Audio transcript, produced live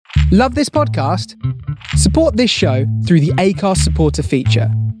Love this podcast? Support this show through the Acast supporter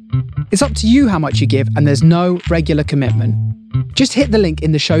feature. It's up to you how much you give, and there's no regular commitment. Just hit the link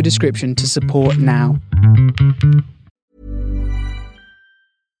in the show description to support now.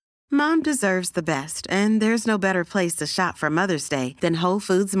 Mom deserves the best, and there's no better place to shop for Mother's Day than Whole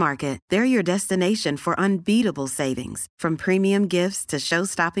Foods Market. They're your destination for unbeatable savings, from premium gifts to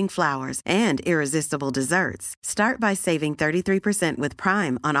show-stopping flowers and irresistible desserts. Start by saving 33% with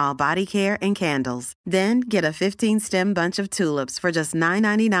Prime on all body care and candles. Then get a 15-stem bunch of tulips for just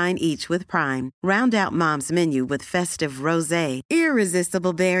 $9.99 each with Prime. Round out Mom's menu with festive rosé,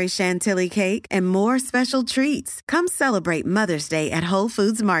 irresistible berry chantilly cake, and more special treats. Come celebrate Mother's Day at Whole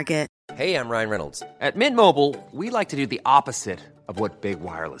Foods Market. Hey, I'm Ryan Reynolds. At Mint Mobile, we like to do the opposite of what Big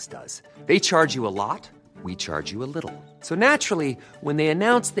Wireless does. They charge you a lot, we charge you a little. So naturally, when they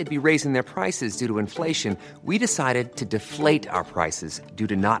announced they'd be raising their prices due to inflation, we decided to deflate our prices due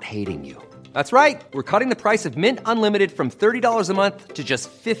to not hating you. That's right. We're cutting the price of Mint Unlimited from $30 a month to just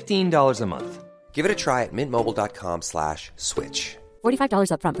 $15 a month. Give it a try at mintmobile.com/switch.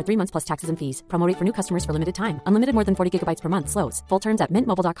 $45 up front for 3 months plus taxes and fees. Promo rate for new customers for limited time. Unlimited more than 40 gigabytes per month. Slows full terms at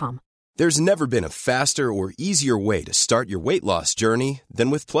mintmobile.com. There's never been a faster or easier way to start your weight loss journey than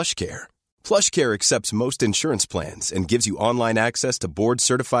with PlushCare. PlushCare accepts most insurance plans and gives you online access to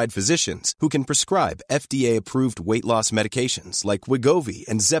board-certified physicians who can prescribe FDA-approved weight loss medications like Wegovy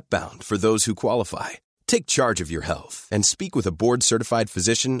and Zepbound for those who qualify. Take charge of your health and speak with a board-certified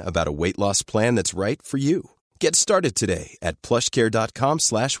physician about a weight loss plan that's right for you. Get started today at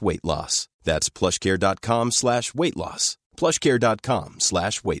plushcare.com/weight loss. That's plushcare.com/weight loss.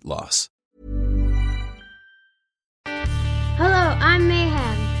 plushcare.com/weight loss. Hello, I'm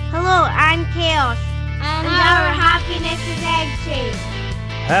Mayhem. Hello, I'm Chaos. And our happiness is egg-shaped.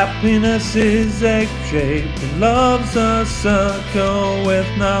 Happiness is egg-shaped and love's a circle with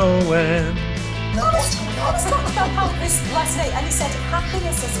no end. No, I was talking about happiness last night and he said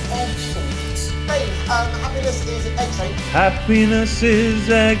happiness is egg-shaped. Happiness is egg-shaped. Happiness is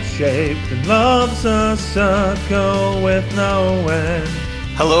egg-shaped and love's a circle with no end.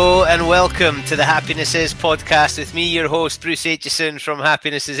 Hello and welcome to the Happiness Is podcast with me, your host, Bruce Aitchison from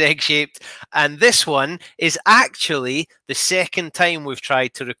Happiness is Egg-Shaped. And this one is actually the second time we've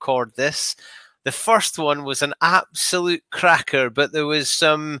tried to record this. The first one was an absolute cracker, but there was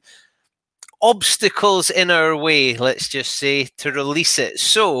some obstacles in our way, let's just say, to release it.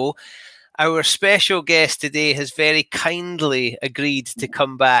 So our special guest today has very kindly agreed to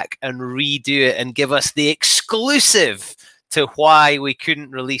come back and redo it and give us the exclusive to why we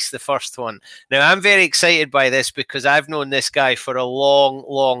couldn't release the first one. Now, I'm very excited by this because I've known this guy for a long,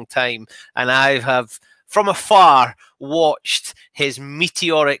 long time, and I have, from afar, watched his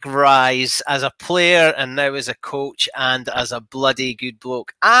meteoric rise as a player and now as a coach and as a bloody good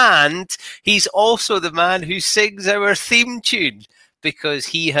bloke. And he's also the man who sings our theme tune, because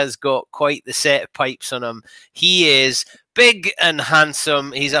he has got quite the set of pipes on him. He is big and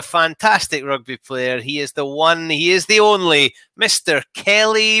handsome. He's a fantastic rugby player. He is the one, he is the only, Mr.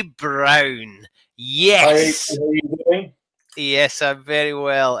 Kelly Brown. Yes. Hi, how are you doing? Yes, I'm very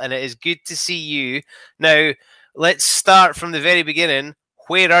well, and it is good to see you. Now, let's start from the very beginning.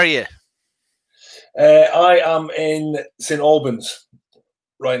 Where are you? I am in St Albans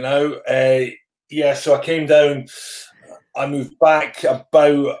right now. So I came down. I moved back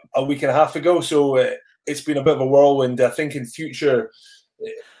about a week and a half ago, so it's been a bit of a whirlwind. I think in future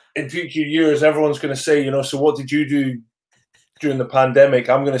years, everyone's going to say, so what did you do during the pandemic?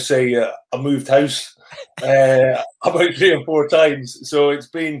 I'm going to say I moved house about 3 or 4 times. So it's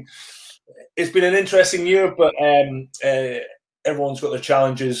been an interesting year, but everyone's got their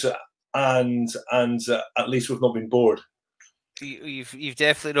challenges, and at least we've not been bored. You've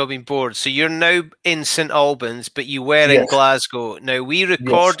definitely not been bored. So you're now in St Albans, but you were in Glasgow. Now, we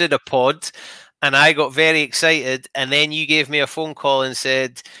recorded a pod, and I got very excited, and then you gave me a phone call and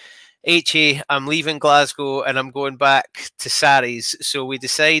said, H.A., I'm leaving Glasgow and I'm going back to Sarries. So we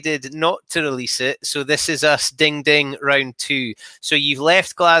decided not to release it. So this is us, ding, ding, round 2. So you've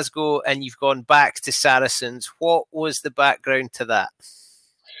left Glasgow and you've gone back to Saracens. What was the background to that?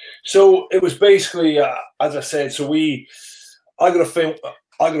 So it was basically, as I said, I got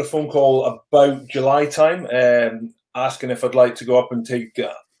a phone call about July time, asking if I'd like to go up and take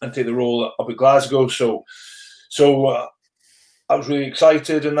the role up at Glasgow. So I was really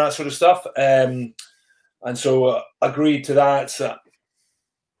excited and that sort of stuff, and so agreed to that.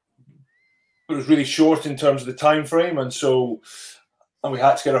 It was really short in terms of the time frame, and we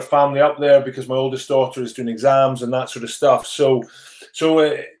had to get our family up there because my oldest daughter is doing exams and that sort of stuff. So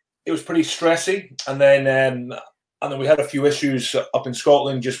it was pretty stressy, and then then we had a few issues up in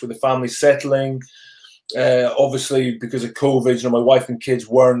Scotland just with the family settling. Obviously, because of COVID, my wife and kids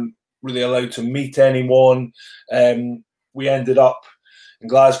weren't really allowed to meet anyone. We ended up in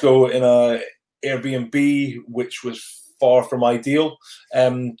Glasgow in a Airbnb, which was far from ideal.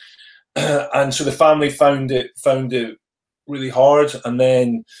 And so the family found it really hard. And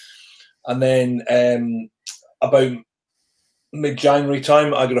then about mid-January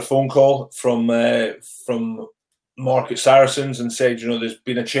time, I got a phone call from Mark at Saracens and said, there's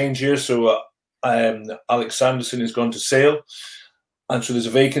been a change here. So Alex Sanderson has gone to Sale. And so there's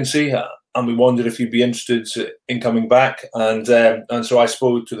a vacancy. And we wondered if you'd be interested in coming back. And so I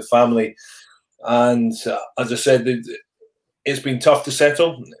spoke to the family. And as I said, it's been tough to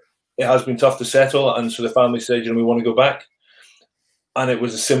settle. It has been tough to settle. And so the family said, we want to go back. And it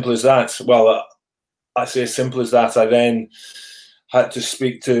was as simple as that. Well, I say as simple as that. I then had to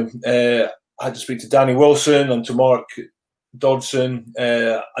speak to Danny Wilson and to Mark Dodson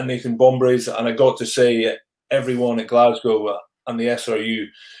and Nathan Bombrays, and I got to say everyone at Glasgow and the SRU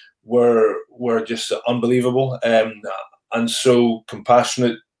were just unbelievable and so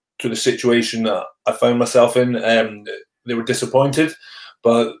compassionate to the situation that I found myself in. They were disappointed,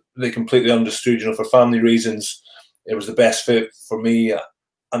 but they completely understood. For family reasons, it was the best fit for me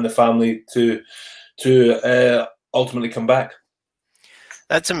and the family to ultimately come back.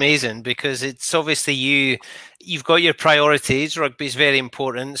 That's amazing, because it's obviously you've got your priorities. Rugby is very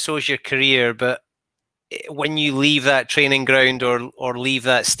important, so is your career. But when you leave that training ground or leave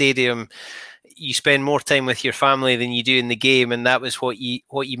that stadium, you spend more time with your family than you do in the game, and that was what you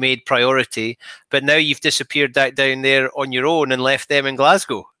made priority. But now you've disappeared that down there on your own and left them in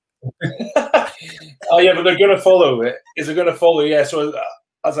Glasgow. Oh yeah, but they're going to follow it. Is it going to follow? Yeah. So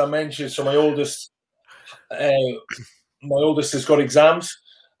as I mentioned, so my oldest has got exams,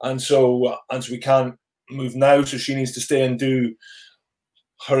 and so we can't move now. So she needs to stay and do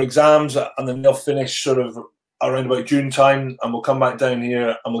her exams, and then they'll finish sort of around about June time, and we'll come back down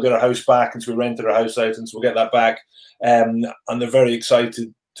here and we'll get our house back. And so we rented our house out, and so we'll get that back. And they're very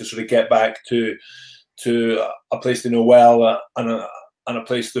excited to sort of get back to a place they know well and a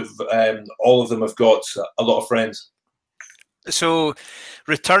place that all of them have got a lot of friends. So,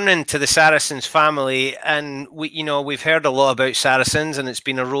 returning to the Saracens family, and we've heard a lot about Saracens, and it's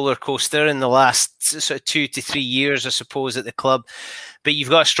been a roller coaster in the last sort of 2 to 3 years, I suppose, at the club. But you've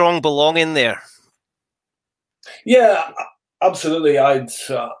got a strong belonging there. Yeah, absolutely. I'd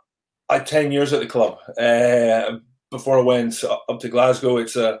 10 years at the club before I went up to Glasgow.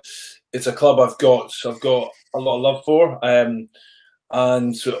 It's a club I've got a lot of love for, and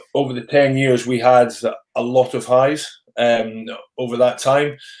over the 10 years we had a lot of highs. Over that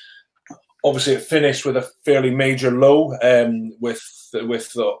time, obviously it finished with a fairly major low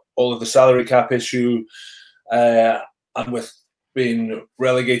with all of the salary cap issue and with being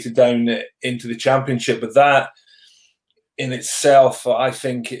relegated down into the Championship. But that in itself, I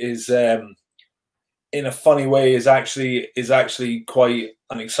think, is in a funny way is actually quite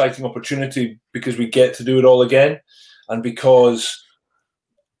an exciting opportunity, because we get to do it all again, and because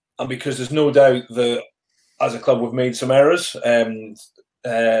there's no doubt that as a club we've made some errors,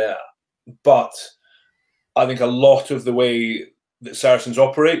 but I think a lot of the way that Saracens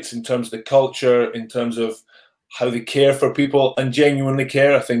operates, in terms of the culture, in terms of how they care for people and genuinely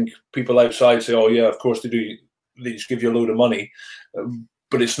care. I think people outside say, "Oh yeah, of course they do. They just give you a load of money,"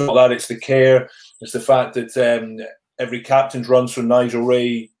 but it's not that. It's the care. It's the fact that every captain's run through Nigel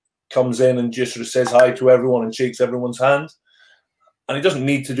Ray comes in and just sort of says hi to everyone and shakes everyone's hand, and he doesn't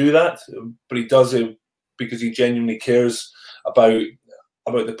need to do that, but he does it because he genuinely cares about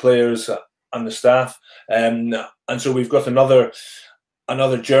the players and the staff, and so we've got another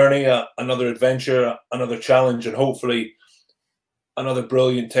journey, another adventure, another challenge, and hopefully another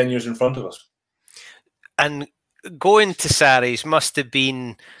brilliant 10 years in front of us. And going to Sarries must have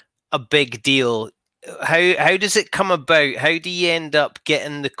been a big deal. How does it come about? How do you end up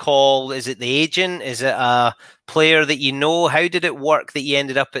getting the call? Is it the agent? Is it a player that you know? How did it work that you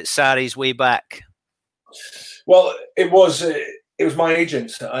ended up at Sarries way back? Well, it was my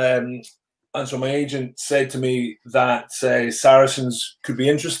agent, and so my agent said to me that Saracens could be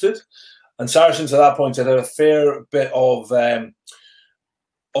interested, and Saracens at that point had a fair bit of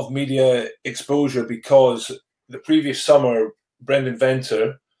media exposure, because the previous summer Brendan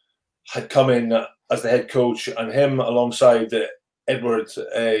Venter had come in as the head coach, and him alongside Edward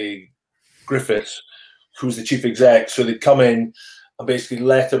Griffiths, who's the chief exec. So they'd come in and basically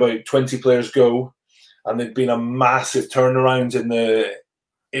let about 20 players go. And there'd been a massive turnaround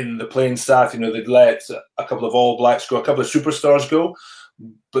in the playing staff. They'd let a couple of All Blacks go, a couple of superstars go,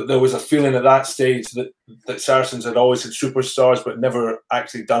 but there was a feeling at that stage that Saracens had always had superstars but never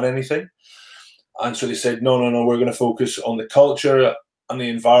actually done anything. And so they said, no, we're going to focus on the culture and the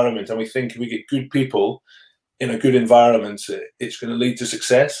environment. And we think if we get good people in a good environment, it's going to lead to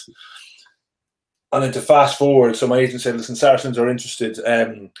success. And then to fast forward, so my agent said, listen, Saracens are interested,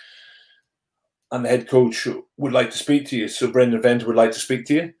 and the head coach would like to speak to you. So Brendan Venter would like to speak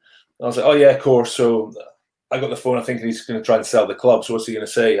to you. And I was like, oh, yeah, of course. So I got the phone. I think he's going to try and sell the club. So what's he going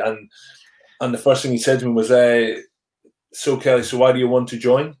to say? And the first thing he said to me was, so Kelly, so why do you want to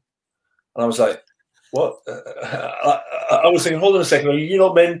join? And I was like, what? I was thinking, hold on a second. Are you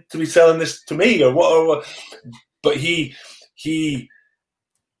not meant to be selling this to me or what? But he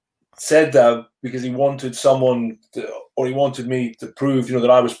said that because he wanted someone or he wanted me to prove,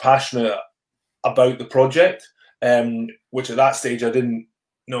 that I was passionate about the project, which at that stage I didn't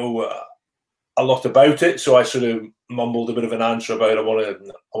know a lot about it. So I sort of mumbled a bit of an answer about I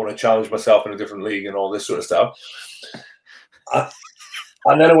want to challenge myself in a different league and all this sort of stuff.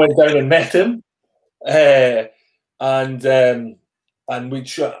 And then I went down and met him, and we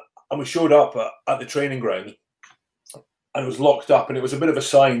showed up at the training ground. And it was locked up, and it was a bit of a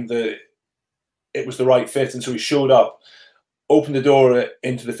sign that it was the right fit. And so he showed up, opened the door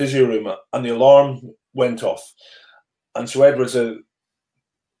into the physio room, and the alarm went off. And so Edward's the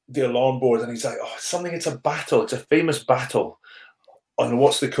alarm board, and he's like, "Oh, it's a battle. It's a famous battle." And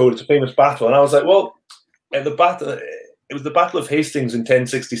what's the code? It's a famous battle. And I was like, "Well, it was the Battle of Hastings in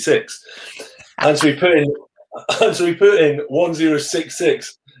 1066." And so we put in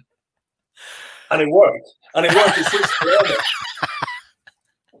 1066, and it worked. And it worked at 6 p.m.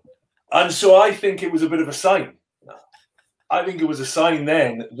 And so I think it was a bit of a sign. I think it was a sign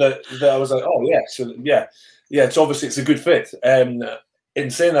then that I was like, oh, yeah. So, yeah, it's a good fit. In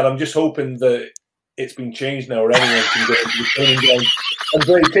saying that, I'm just hoping that it's been changed now or anyone can go into the training ground and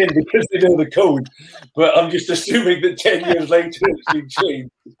break in because they know the code. But I'm just assuming that 10 years later it's been changed.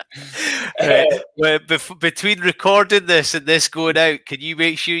 Well, between recording this and this going out, can you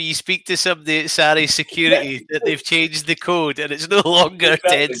make sure you speak to somebody at Sarri Security that they've changed the code and it's no longer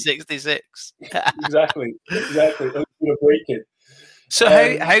 1066? Exactly. I'm going to break it. So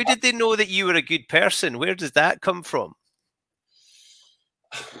how did they know that you were a good person? Where does that come from?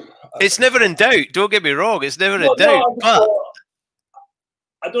 It's never in doubt. Don't get me wrong. It's never in doubt. But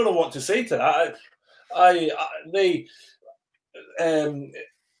I don't know what to say to that.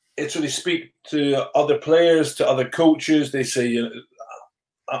 It's really speak to other players, to other coaches. They say,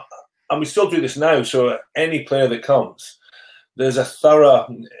 and we still do this now. So any player that comes, there's a thorough.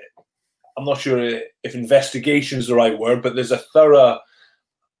 I'm not sure if investigation is the right word, but there's a thorough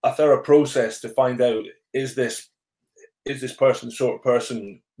process to find out is this person the sort of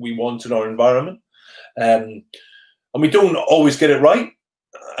person we want in our environment, and we don't always get it right.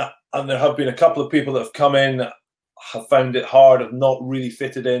 And there have been a couple of people that have come in, have found it hard, have not really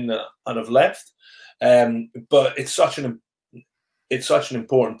fitted in, and have left. But it's such an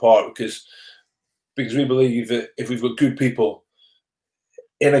important part because we believe that if we've got good people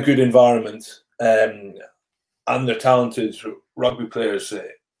in a good environment and they're talented rugby players,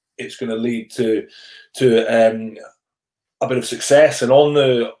 it's going to lead to a bit of success. And on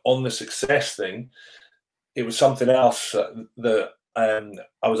the success thing, it was something else that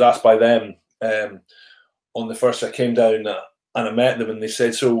I was asked by them on the first. I came down and I met them, and they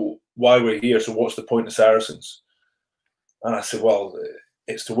said, "So why we're here? So what's the point of Saracens?" And I said, "Well,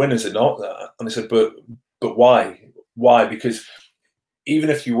 it's to win, is it not?" And they said, "But why? Why? Because even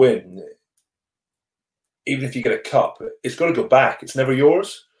if you win, even if you get a cup, it's got to go back. It's never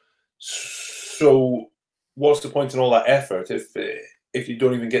yours. So what's the point in all that effort if you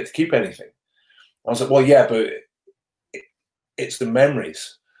don't even get to keep anything?" I was like, "Well, yeah, but it's the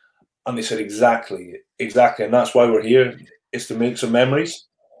memories." And they said, exactly. And that's why we're here, is to make some memories.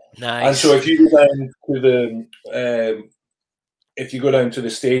 Nice. And so if you go down to the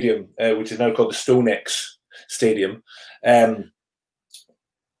stadium, which is now called the StoneX Stadium,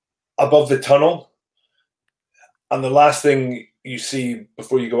 above the tunnel, and the last thing you see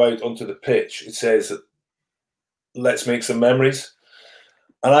before you go out onto the pitch, it says, "Let's make some memories."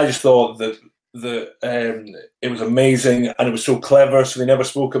 And I just thought that it was amazing, and it was so clever. So they never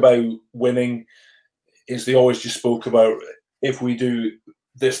spoke about winning; they always just spoke about, if we do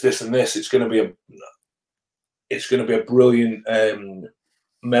this, and this, it's going to be a brilliant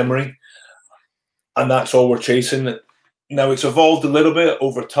memory, and that's all we're chasing. Now it's evolved a little bit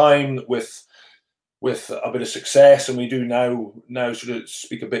over time with a bit of success, and we do now sort of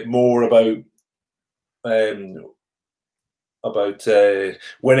speak a bit more about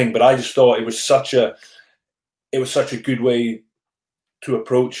winning. But I just thought it was such a good way to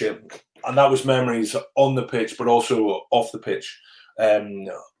approach it. And that was memories on the pitch, but also off the pitch,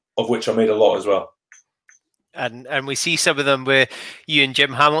 of which I made a lot as well. And we see some of them with you and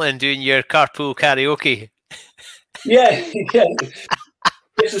Jim Hamilton doing your carpool karaoke. Yeah.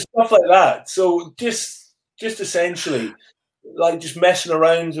 It's stuff like that. So just essentially, like just messing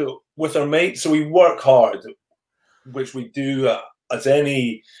around with our mates. So we work hard, which we do as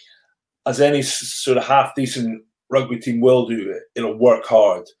any sort of half decent rugby team will do. It'll work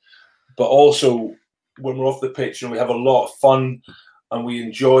hard, but also when we're off the pitch, we have a lot of fun and we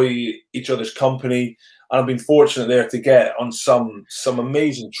enjoy each other's company. And I've been fortunate there to get on some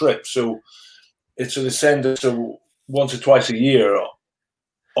amazing trips. So it's to send us once or twice a year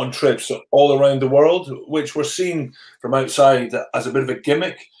on trips all around the world, which we're seen from outside as a bit of a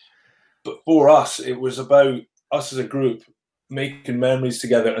gimmick. But for us, it was about us as a group making memories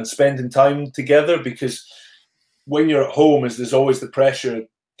together and spending time together, because when you're at home, there's always the pressure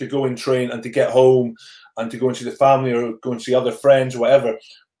to go and train and to get home and to go and see the family or go and see other friends or whatever.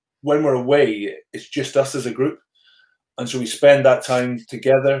 When we're away, it's just us as a group. And so we spend that time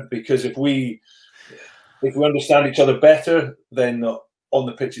together, because if we understand each other better, then on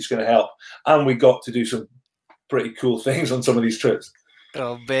the pitch it's going to help. And we got to do some pretty cool things on some of these trips.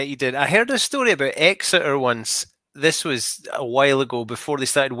 I'll bet you did. I heard a story about Exeter once. This was a while ago, before they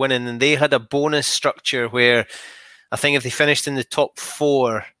started winning, and they had a bonus structure where I think if they finished in the top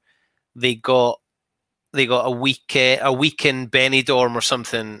 4, they got a week in Benidorm or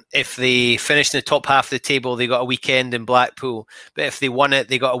something. If they finished in the top half of the table, they got a weekend in Blackpool. But if they won it,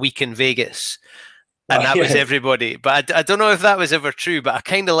 they got a week in Vegas. And that was everybody. But I don't know if that was ever true, but I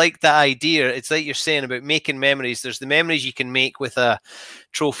kind of like that idea. It's like you're saying about making memories. There's the memories you can make with a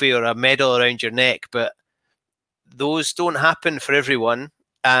trophy or a medal around your neck, but those don't happen for everyone.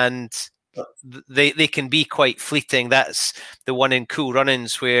 And they can be quite fleeting. That's the one in Cool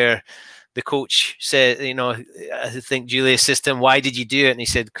Runnings where the coach said, I think Julius asked him, why did you do it? And he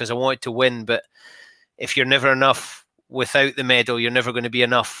said, because I wanted to win. But if you're never enough without the medal, you're never going to be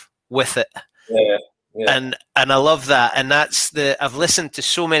enough with it. Yeah. And I love that. And I've listened to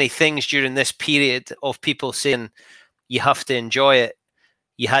so many things during this period of people saying you have to enjoy it.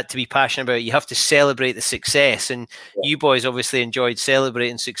 You had to be passionate about it. You have to celebrate the success. And you boys obviously enjoyed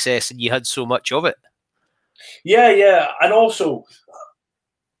celebrating success, and you had so much of it. Yeah. And also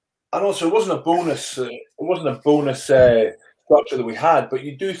it wasn't a bonus. It wasn't a bonus structure that we had, but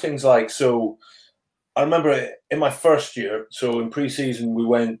you do things like, so I remember in my first year, so in pre-season, we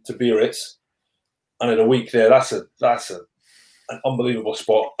went to Biarritz. And in a week there, that's an unbelievable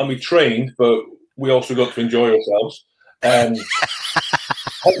spot. And we trained, but we also got to enjoy ourselves. And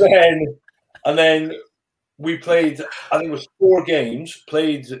then we played, I think it was 4 games,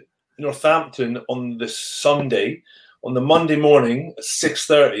 played Northampton on the Sunday. On the Monday morning at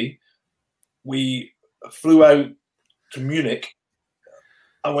 6:30, we flew out to Munich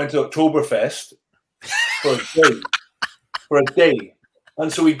and went to Oktoberfest for a day.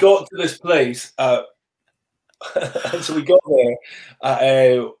 And so we got to this place, and so we got there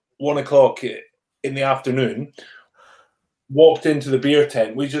at 1 o'clock in the afternoon, walked into the beer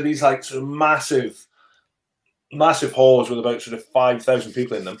tent, which are these like sort of massive halls with about sort of 5,000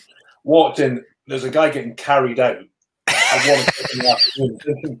 people in them. Walked in, there's a guy getting carried out at 1 o'clock in the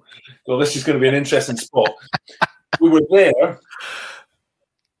afternoon. So this is going to be an interesting spot. We were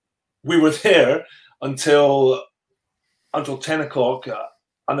there until 10 o'clock,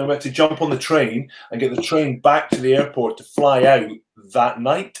 and then we had to jump on the train and get the train back to the airport to fly out that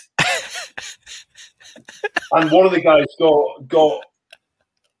night. And one of the guys got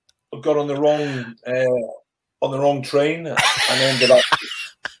on the wrong train and ended up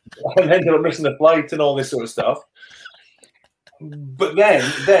missing the flight and all this sort of stuff. But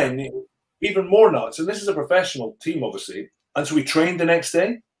then even more nuts, and this is a professional team, obviously, and so we trained the next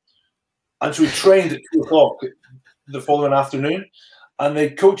day, and so we trained at 2 o'clock the following afternoon, and the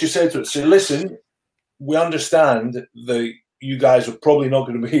coach said to us, "So listen, we understand that you guys are probably not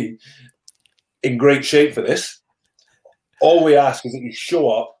going to be in great shape for this. All we ask is that you show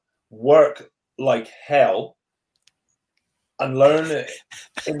up, work like hell, and learn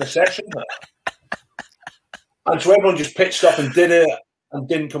in the session." And so everyone just pitched up and did it, and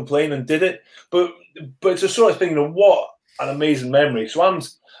didn't complain and did it. But it's a sort of thing, what an amazing memory. So I'm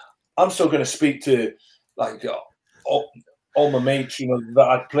still going to speak to like all my mates, that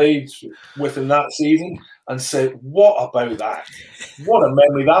I played with in that season, and say, what about that? What a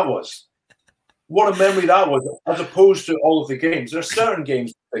memory that was. What a memory that was, as opposed to all of the games. There are certain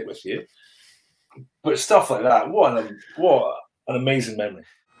games that stick with you, but stuff like that, what an amazing memory.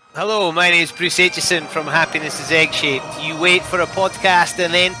 Hello, my name is Bruce Aitchison from Happiness is Egg-Shaped. You wait for a podcast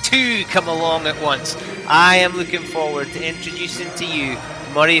and then two come along at once. I am looking forward to introducing to you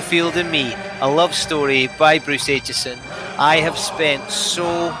Murrayfield and Me, a love story by Bruce Aitchison. I have spent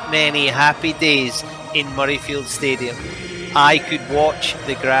so many happy days in Murrayfield Stadium. I could watch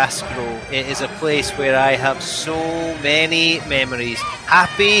the grass grow. It is a place where I have so many memories.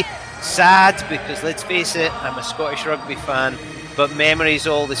 Happy, sad, because let's face it, I'm a Scottish rugby fan, but memories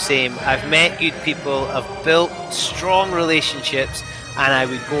all the same. I've met good people, I've built strong relationships, and I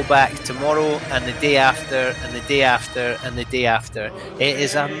would go back tomorrow and the day after and the day after and the day after. It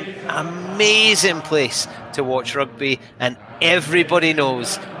is an amazing place to watch rugby, and everybody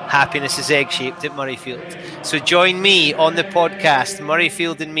knows Happiness is Egg-Shaped at Murrayfield. So join me on the podcast,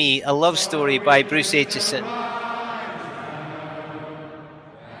 Murrayfield and Me, a love story by Bruce Aitchison.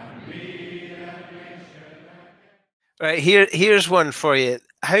 Right, here's one for you.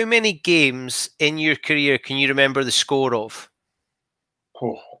 How many games in your career can you remember the score of?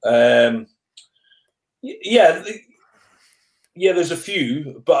 Yeah, there's a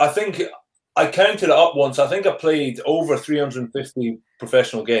few, but I think I counted it up once. I think I played over 350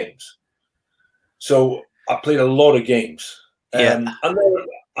 professional games. So I played a lot of games. And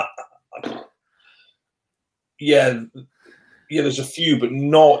there's a few, but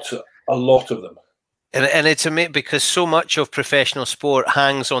not a lot of them. And it's amazing because so much of professional sport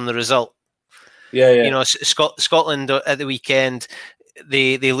hangs on the result. Yeah. You know, Scotland at the weekend,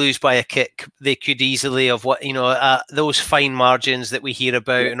 they lose by a kick. They could easily have those fine margins that we hear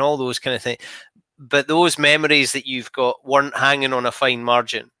about and all those kind of things. But those memories that you've got weren't hanging on a fine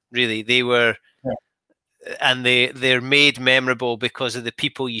margin. Really, they were, and they're made memorable because of the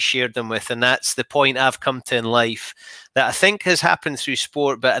people you shared them with. And that's the point I've come to in life that I think has happened through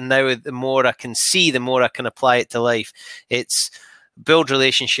sport. But now the more I can see, the more I can apply it to life. It's build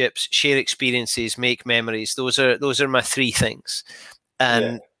relationships, share experiences, make memories. Those are my three things.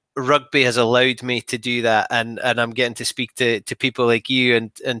 And rugby has allowed me to do that. And I'm getting to speak to people like you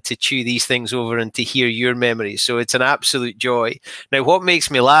and to chew these things over and to hear your memories. So it's an absolute joy. Now, what makes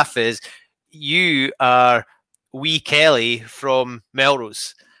me laugh is you are wee Kelly from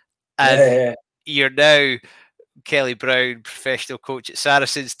Melrose. And you're now Kelly Brown, professional coach at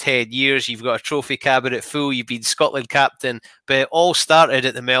Saracens, 10 years. You've got a trophy cabinet full. You've been Scotland captain. But it all started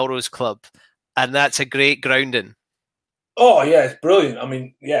at the Melrose Club. And that's a great grounding. Oh, yeah, it's brilliant. I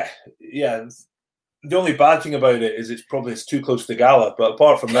mean, yeah. The only bad thing about it is it's too close to Gala. But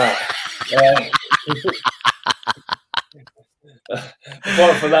apart from that,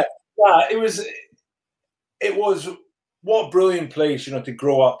 it was what a brilliant place, to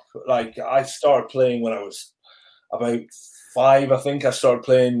grow up. Like, I started playing when I was about 5, I think. I started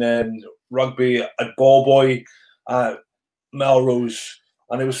playing rugby at Ball Boy at Melrose,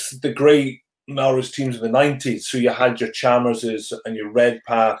 and it was the great Melrose teams of the 90s. So you had your Chalmerses and your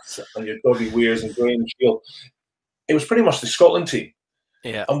Redpaths and your Doddy Weirs and Graham Shield. It was pretty much the Scotland team.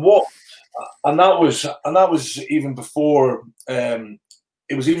 Yeah. And that was even before it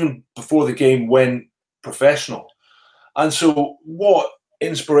was even before the game went professional. And so what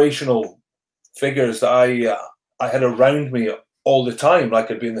inspirational figures that I had around me all the time.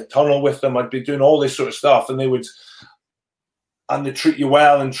 Like, I'd be in the tunnel with them, I'd be doing all this sort of stuff, and they treat you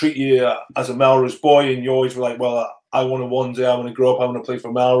well and treat you as a Melrose boy, and you always were like, well, I want to one day, I want to grow up, I want to play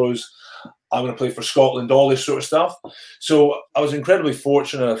for Melrose, I want to play for Scotland, all this sort of stuff. So I was incredibly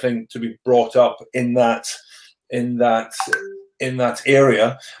fortunate, I think, to be brought up in that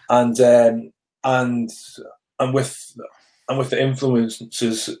area, and with the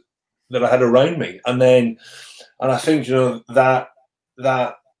influences that I had around me, and I think that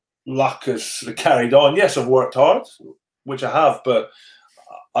luck has carried on. Yes, I've worked hard, which I have, but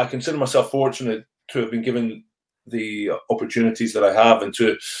I consider myself fortunate to have been given the opportunities that I have, and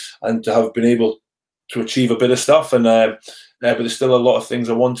to have been able to achieve a bit of stuff. And but there's still a lot of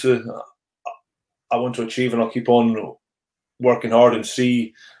things I want to achieve, and I'll keep on working hard and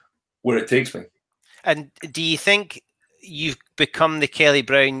see where it takes me. And do you think you've become the Kelly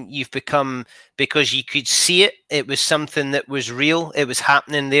Brown you've become because you could see it? It was something that was real. It was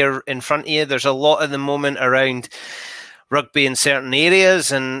happening there in front of you. There's a lot at the moment around rugby in certain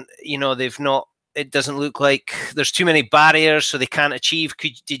areas, and it doesn't look like there's too many barriers, so they can't achieve.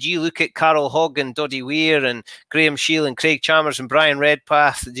 Did you look at Carol Hogg and Doddy Weir and Graham Shield and Craig Chalmers and Brian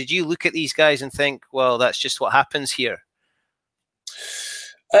Redpath? Did you look at these guys and think, well, that's just what happens here?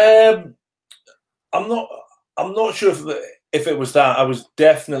 I'm not sure if it was that. I was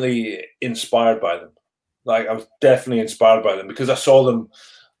definitely inspired by them. Like, I was definitely inspired by them because I saw them,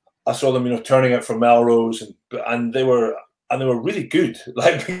 turning out for Melrose, and they were they were really good,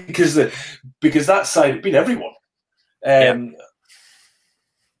 like because that side had beat everyone, and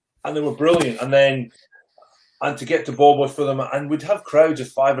they were brilliant. And to get to ball boy for them, and we'd have crowds of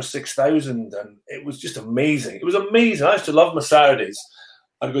 5,000 or 6,000, and it was just amazing. It was amazing. I used to love my Saturdays.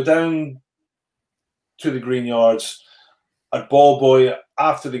 I'd go down to the Green Yards. I'd ball boy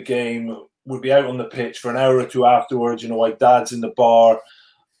after the game. We'd be out on the pitch for an hour or two afterwards. While Dad's in the bar,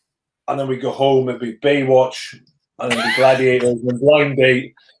 and then we'd go home. It'd be Baywatch, and then the Gladiators, and then Blind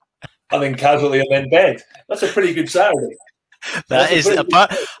Date, and then Casualty, and then bed. That's a pretty good Saturday. That is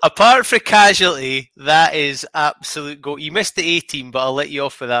apart from Casualty. That is absolute gold. You missed the A-Team, but I'll let you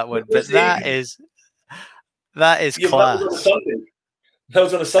off with that one. But that is class. That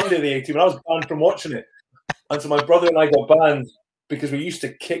was on a Sunday, the A-Team, and I was banned from watching it. And so my brother and I got banned because we used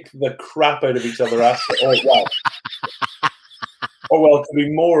to kick the crap out of each other after. To be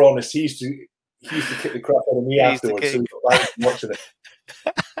more honest, he used to kick the crap out of me afterwards. So we got banned from watching it.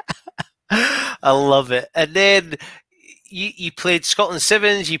 I love it. And then you played Scotland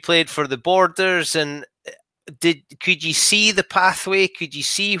Sevens, you played for the Borders, and could you see the pathway? Could you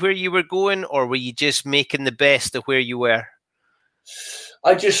see where you were going, or were you just making the best of where you were?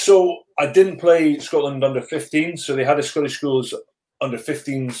 I didn't play Scotland under 15s, so they had a Scottish schools under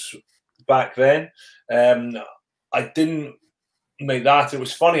 15s back then. I didn't make that. It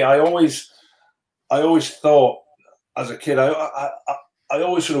was funny. I always thought as a kid, I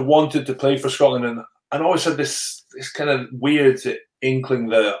always sort of wanted to play for Scotland, and I always had this kind of weird inkling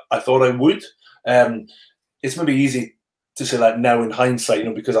that I thought I would. It's maybe easy to say that now in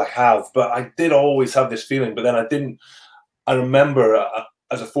hindsight, because I have, but I did always have this feeling. But then I didn't. I remember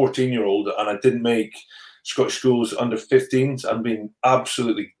as a 14-year-old, and I didn't make Scottish schools under 15s. I'm being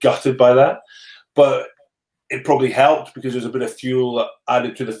absolutely gutted by that, but it probably helped because there's a bit of fuel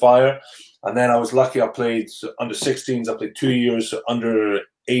added to the fire. And then I was lucky. I played under 16s. I played 2 years under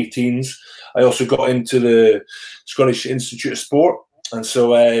 18s. I also got into the Scottish Institute of Sport, and so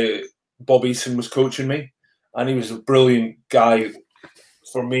Bob Eason was coaching me, and he was a brilliant guy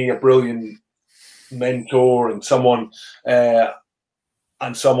for me, a brilliant mentor, and someone that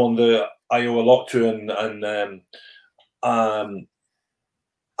I owe a lot to,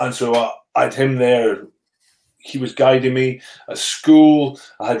 and so I had him there. He was guiding me at school.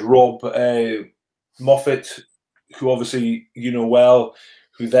 I had Rob Moffat, who obviously well,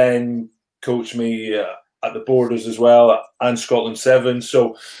 who then coached me at the Borders as well, and Scotland Sevens.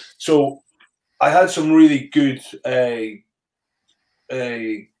 So I had some really good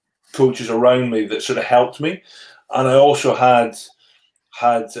coaches around me that sort of helped me, and I also had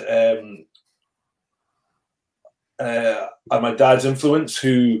my dad's influence,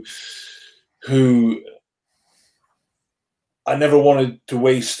 who I never wanted to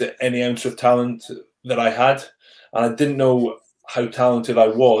waste any ounce of talent that I had, and I didn't know how talented I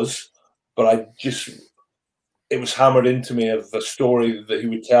was, but it was hammered into me of the story that he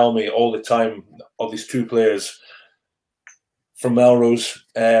would tell me all the time of these two players from Melrose,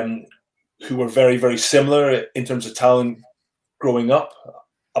 who were very, very similar in terms of talent growing up,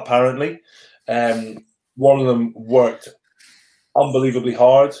 apparently. One of them worked unbelievably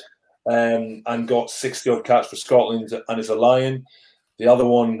hard and got 60-odd caps for Scotland and is a Lion. The other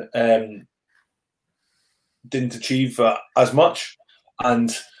one didn't achieve as much.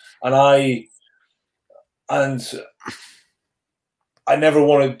 And I never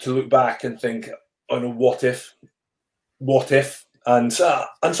wanted to look back and think, oh no, what if? And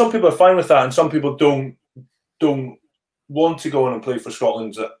some people are fine with that, and some people don't want to go on and play for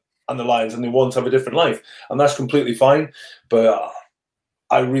Scotland and the Lions, and they want to have a different life, and that's completely fine. But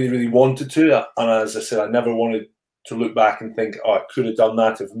I really, really wanted to, and as I said, I never wanted to look back and think, oh, I could have done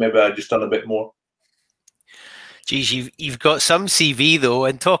that if maybe I'd just done a bit more. Geez, you've got some CV though.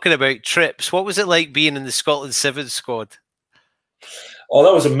 And talking about trips, what was it like being in the Scotland Sevens squad? Oh,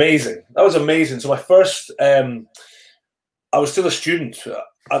 that was amazing. So my first, I was still a student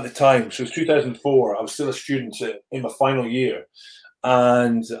at the time. So it was 2004. I was still a student in my final year.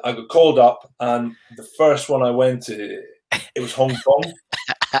 And I got called up, and the first one I went to, it was Hong Kong.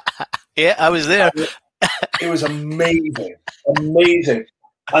 Yeah, I was there. It was amazing.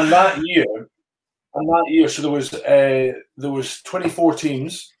 And that year, so there was 24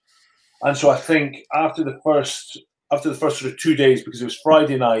 teams, and so I think after the first sort of 2 days, because it was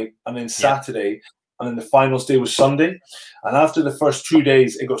Friday night and then Saturday, and then the finals day was Sunday, and after the first 2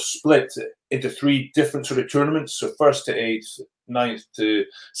 days, it got split into 3 different sort of tournaments. So 1st to 8th, 9th to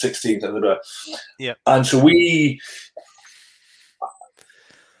 16th,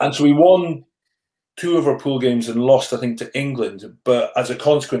 and so we won 2 of our pool games and lost, I think, to England. But as a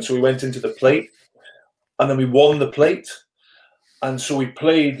consequence, we went into the plate, and then we won the plate. And so we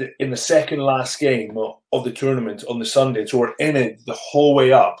played in the second last game of the tournament on the Sunday. So we're in it the whole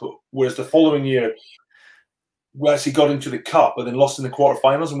way up. Whereas the following year, we actually got into the cup and then lost in the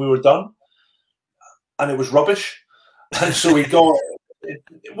quarterfinals and we were done. And it was rubbish. And so we got,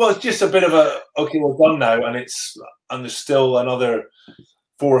 it's just a bit of a, okay, we're done now. And there's still another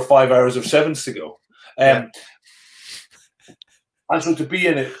 4 or 5 hours of sevens to go. And so to be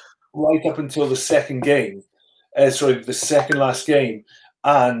in it right up until the second game, the second last game,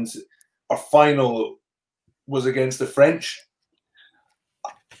 and our final was against the French.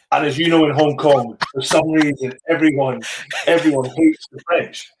 And as you know, in Hong Kong, for some reason, everyone hates the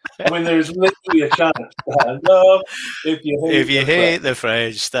French. I mean, there's literally a chant: "Stand up if you hate the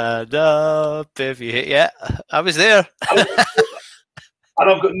French. Stand up if you hate." Yeah, I was there. And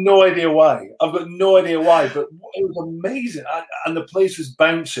I've got no idea why. But it was amazing. And the place was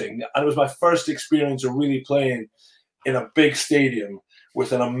bouncing. And it was my first experience of really playing in a big stadium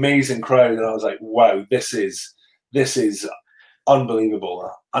with an amazing crowd. And I was like, wow, this is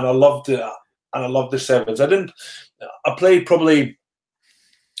unbelievable. And I loved it. And I loved the sevens. I played probably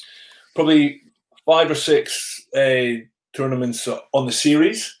 5 or 6 tournaments on the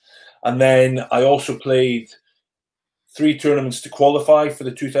series. And then I also played 3 tournaments to qualify for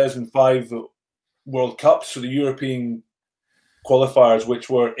the 2005 World Cup. So the European qualifiers, which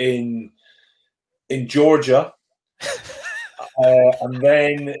were in Georgia, and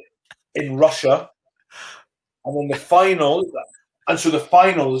then in Russia, and then the final. And so the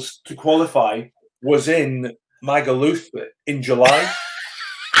finals to qualify was in Magaluf in July.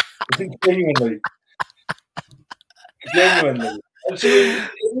 Genuinely. And so it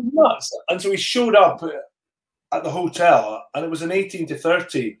was nuts. And so we showed up at the hotel, and it was an 18 to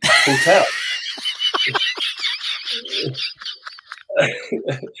 30 hotel.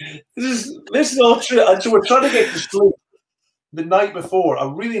 This is all true. And so we're trying to get to sleep the night before a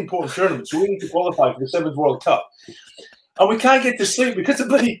really important tournament. So we need to qualify for the 7th World Cup. And we can't get to sleep because the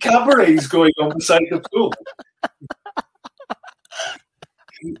bloody cabaret is going on beside the pool.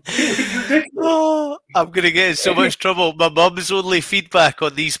 Oh, I'm going to get in so much trouble. My mum's only feedback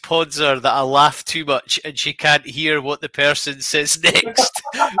on these pods are that I laugh too much and she can't hear what the person says next.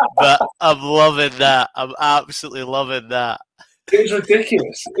 But I'm loving that. I'm absolutely loving that. It was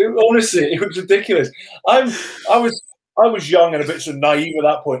ridiculous. Honestly, it was ridiculous. I was young and a bit so naive at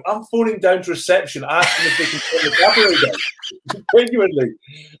that point. I'm phoning down to reception asking if they can turn the cabaret down. Genuinely.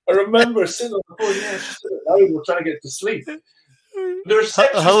 I remember sitting on the phone, we're trying to get to sleep.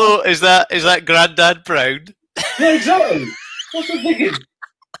 Hello, is that Grandad Brown? Yeah, exactly. What's I'm thinking?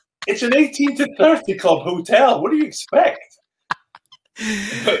 It's an 18 to 30 club hotel. What do you expect?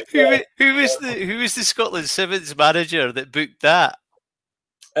 Who was the Scotland Sevens manager that booked that?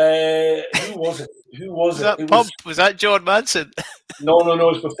 Who was it? Was that Pump? Was that John Manson? No. It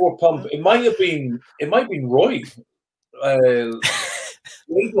was before Pump. It might have been Roy.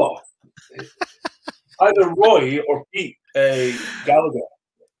 Laidlaw. Either Roy or Pete Gallagher.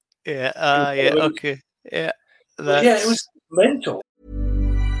 Yeah. Okay. Yeah. Yeah, it was mental.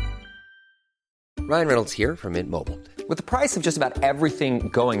 Ryan Reynolds here from Mint Mobile. With the price of just about everything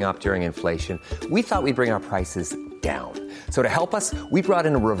going up during inflation, we thought we'd bring our prices down. So to help us, we brought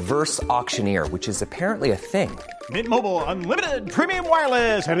in a reverse auctioneer, which is apparently a thing. Mint Mobile Unlimited Premium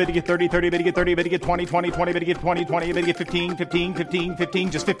Wireless. How to get 30, 30, bit to get 30, bit to get 20, 20, 20, bit to get 20, 20, bit to get 15, 15, 15,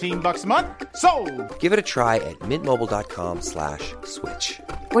 15, just $15 a month? Sold! Give it a try at mintmobile.com/switch.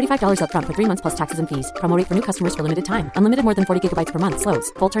 $45 up front for 3 months plus taxes and fees. Promo rate for new customers for limited time. Unlimited more than 40 gigabytes per month.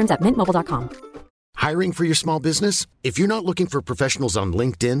 Slows full terms at mintmobile.com. Hiring for your small business? If you're not looking for professionals on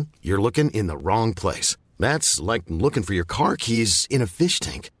LinkedIn, you're looking in the wrong place. That's like looking for your car keys in a fish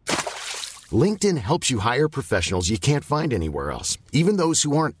tank. LinkedIn helps you hire professionals you can't find anywhere else, even those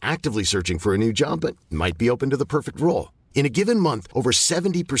who aren't actively searching for a new job but might be open to the perfect role. In a given month, over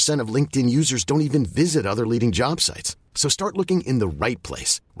 70% of LinkedIn users don't even visit other leading job sites. So start looking in the right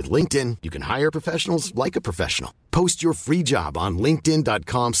place. With LinkedIn, you can hire professionals like a professional. Post your free job on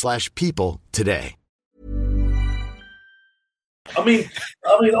linkedin.com/people today. I mean,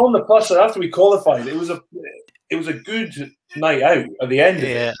 on the plus side, after we qualified, it was a good night out at the end of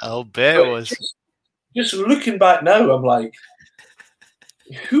it. Yeah, I'll bet it was. Just looking back now, I'm like,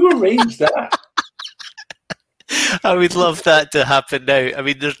 who arranged that? I would love that to happen now. I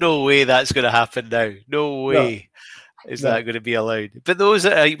mean, there's no way that's going to happen now. No way is that going to be allowed. But those,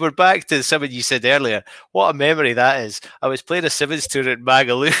 we're back to something you said earlier. What a memory that is. I was playing a sevens tour at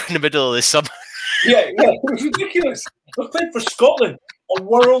Magaluf in the middle of the summer. Yeah, it was ridiculous. I played for Scotland, a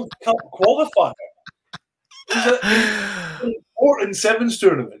World Cup qualifier. It was an important sevens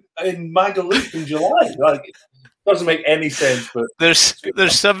tournament in Magaluf in July. doesn't make any sense. But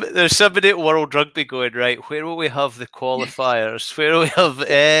there's somebody at World Rugby going, right, where will we have the qualifiers? Where will we have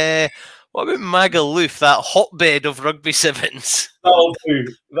what about Magaluf, that hotbed of rugby sevens? That'll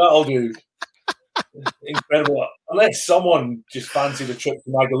do. Incredible. Unless someone just fancied a trip to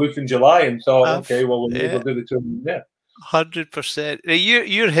Magaluf in July and thought, okay, well, we'll do the tournament there. 100%.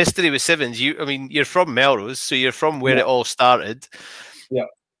 Your history with sevens, you're from Melrose, so you're from where it all started. Yeah.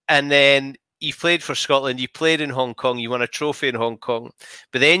 And then you played for Scotland, you played in Hong Kong, you won a trophy in Hong Kong,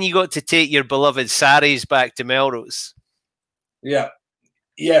 but then you got to take your beloved Sarries back to Melrose. Yeah.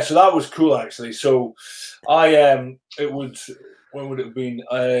 Yeah, so that was cool, actually. So when would it have been?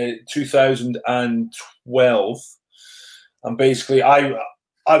 2012. And basically, I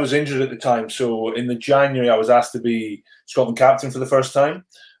was injured at the time. So in the January, I was asked to be Scotland captain for the first time.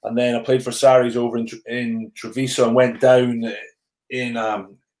 And then I played for Sarries over in Treviso and went down in a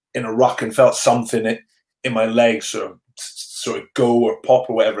ruck and felt something in my legs, sort of go or pop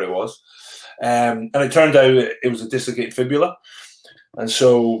or whatever it was. And it turned out it was a dislocated fibula. And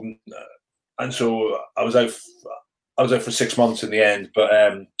so I was out for 6 months in the end.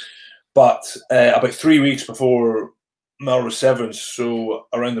 But about 3 weeks before Melrose Sevens, so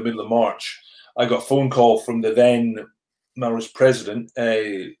around the middle of March, I got a phone call from the then Melrose president,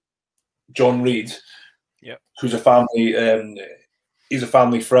 John Reid, who's he's a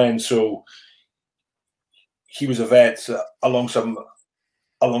family friend. So he was a vet alongside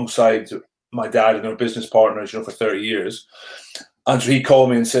my dad and our business partners, for 30 years. And so he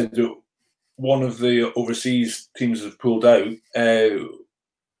called me and said, one of the overseas teams has pulled out.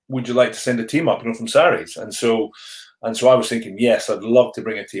 Would you like to send a team up, from Sarries? And so I was thinking, yes, I'd love to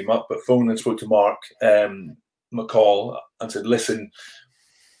bring a team up, but phoned and spoke to Mark McCall and said, listen,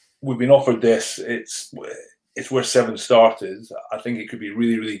 we've been offered this. It's where Seven started. I think it could be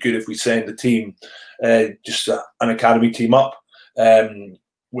really, really good if we send a team, just an academy team up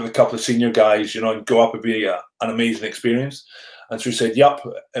with a couple of senior guys, and go up. It'd be an amazing experience. And so he said, yep,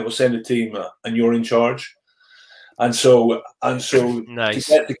 we'll send a team and you're in charge. And so nice.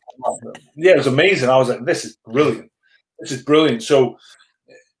 It was amazing. I was like, this is brilliant. So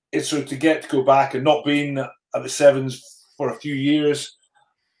it's to get to go back and not being at the Sevens for a few years.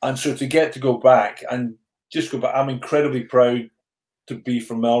 And so to get to go back and just go back, I'm incredibly proud to be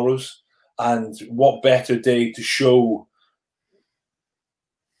from Melrose. And what better day to show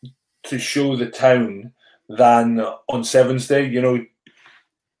the town than on Sevens Day, to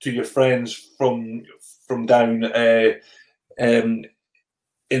your friends from down in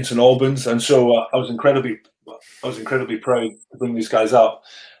St Albans. And so I was incredibly proud to bring these guys up.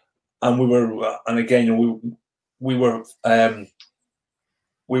 And we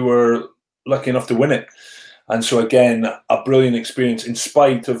were lucky enough to win it. And so again, a brilliant experience in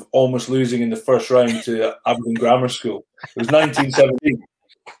spite of almost losing in the first round to Aberdeen Grammar School. It was 1917.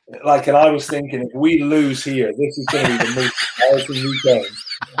 And I was thinking, if we lose here, this is going to be the most embarrassing weekend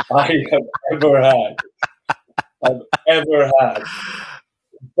I have ever had.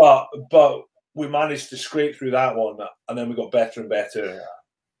 But we managed to scrape through that one, and then we got better and better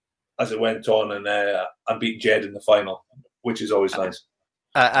as it went on, and beat Jed in the final, which is always nice.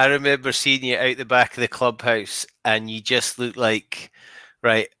 I remember seeing you out the back of the clubhouse, and you just looked like,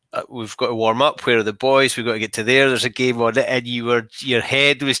 right, we've got to warm up. Where are the boys? We've got to get to there. There's a game on it, and your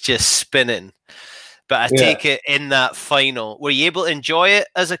head was just spinning. But I take it in that final, were you able to enjoy it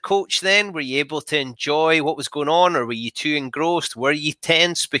as a coach then? Were you able to enjoy what was going on, or were you too engrossed? Were you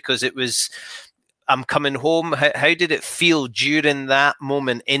tense because it was, I'm coming home? How did it feel during that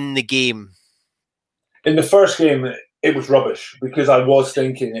moment in the game? In the first game, it was rubbish because I was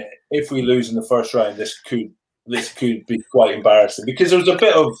thinking, if we lose in the first round, this could be quite embarrassing, because there was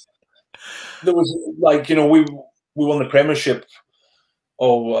we won the Premiership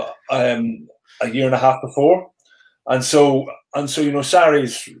a year and a half before, and so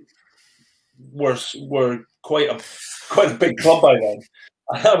Sarries were quite a big club by then.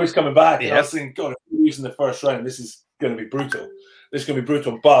 And I was coming back and I was thinking, God, if we lose in the first round, this is going to be brutal.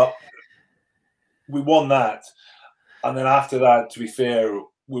 But we won that, and then after that, to be fair,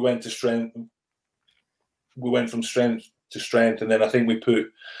 we went from strength to strength, and then I think we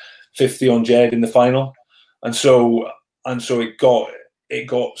put 50 on Jed in the final, and so it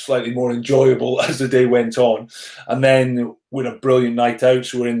got slightly more enjoyable as the day went on. And then with a brilliant night out,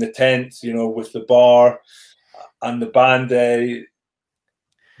 so we're in the tent, with the bar and the band.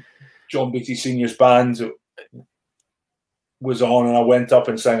 John Beattie Senior's band was on, and I went up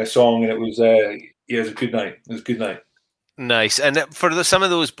and sang a song, and it was a good night. It was a good night. Nice. And for some of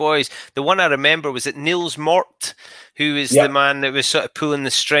those boys, the one I remember was Niels Mort, who is the man that was sort of pulling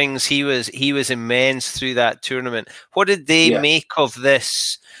the strings. He was immense through that tournament. What did they make of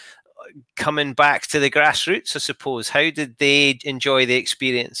this coming back to the grassroots, I suppose? How did they enjoy the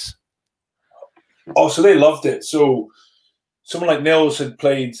experience? Oh, so they loved it. So someone like Niels had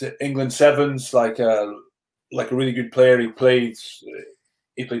played England sevens, like a really good player. He played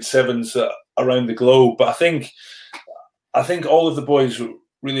sevens around the globe. But I think all of the boys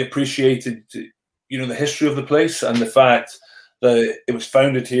really appreciated, the history of the place and the fact that it was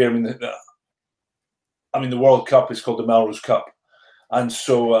founded here. I mean, the World Cup is called the Melrose Cup, and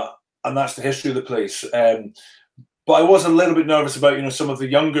so and that's the history of the place. But I was a little bit nervous about some of the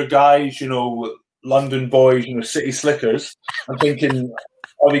younger guys, London boys, city slickers. I'm thinking,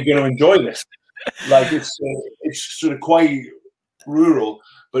 are they going to enjoy this? Like it's sort of quite rural.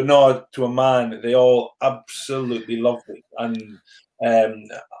 But no, to a man, they all absolutely loved it and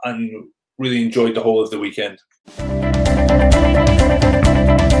really enjoyed the whole of the weekend.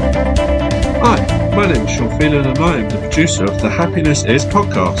 Hi, my name is Sean Phelan and I am the producer of the Happiness Is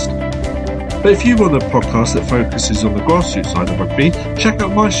podcast. But if you want a podcast that focuses on the grassroots side of rugby, check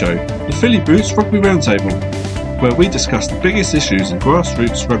out my show, the Philly Boots Rugby Roundtable, where we discuss the biggest issues in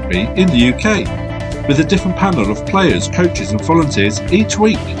grassroots rugby in the UK, with a different panel of players, coaches and volunteers each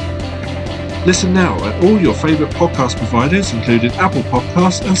week. Listen now at all your favourite podcast providers, including Apple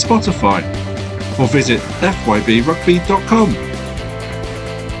Podcasts and Spotify, or visit fybrugby.com.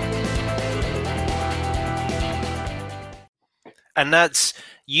 And that's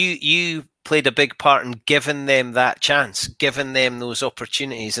you played a big part in giving them that chance, giving them those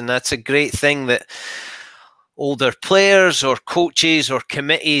opportunities, and that's a great thing that older players or coaches or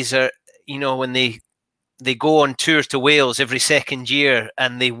committees are, when they go on tour to Wales every second year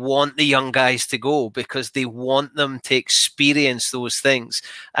and they want the young guys to go because they want them to experience those things.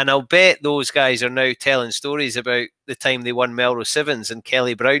 And I'll bet those guys are now telling stories about the time they won Melrose Sevens and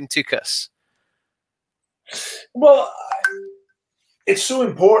Kelly Brown took us. Well, it's so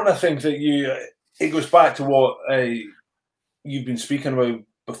important, I think, that it goes back to what you've been speaking about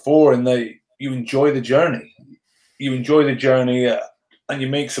before, and that you enjoy the journey. You enjoy the journey and you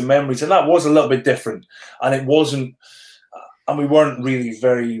make some memories. And that was a little bit different. And it wasn't, and we weren't really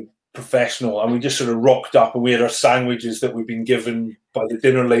very professional. And we just sort of rocked up and we had our sandwiches that we'd been given by the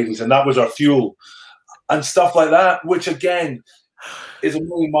dinner ladies. And that was our fuel and stuff like that, which again is a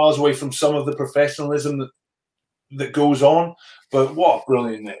million miles away from some of the professionalism that goes on. But what a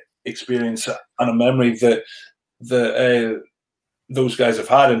brilliant experience and a memory that those guys have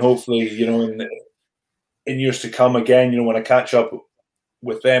had. And hopefully, in years to come again, when I catch up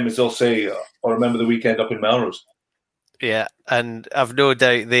with them, as they'll say, I remember the weekend up in Melrose. Yeah, and I've no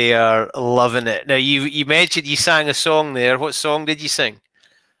doubt they are loving it. Now, you mentioned you sang a song there. What song did you sing?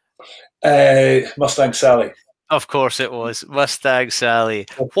 Mustang Sally. Of course it was. Mustang Sally.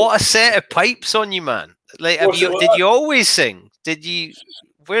 What a set of pipes on you, man. Like, did you always sing?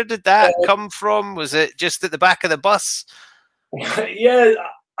 Where did that come from? Was it just at the back of the bus? Yeah,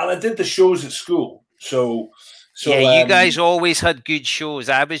 and I did the shows at school. So yeah, you guys always had good shows.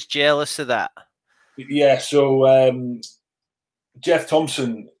 I was jealous of that. Yeah, so Jeff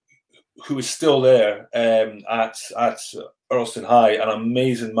Thompson, who is still there at Earlston High, an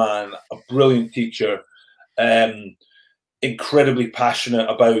amazing man, a brilliant teacher, incredibly passionate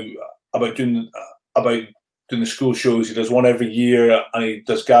about doing the school shows. He does one every year, and he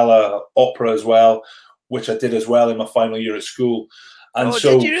does gala opera as well, which I did as well in my final year at school. And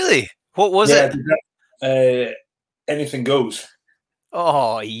did you really? What was it? Anything Goes.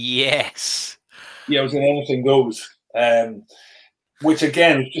 Oh, yes. Yeah, it was in Anything Goes, which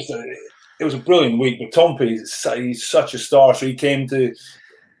again it was a brilliant week. But Tompi, he's such a star. So he came to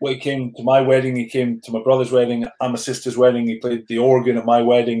my wedding, he came to my brother's wedding and my sister's wedding. He played the organ at my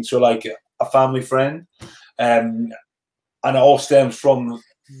wedding, so like a family friend. And it all stems from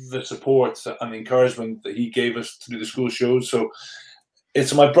the support and the encouragement that he gave us to do the school shows. So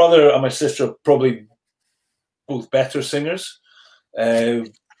it's my brother and my sister are probably both better singers, but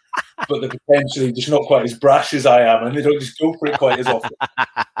they're potentially just not quite as brash as I am, and they don't just go for it quite as often.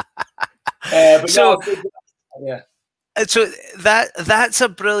 So that's a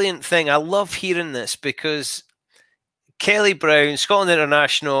brilliant thing. I love hearing this because Kelly Brown, Scotland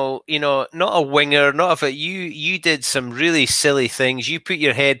International, not a winger, you did some really silly things. You put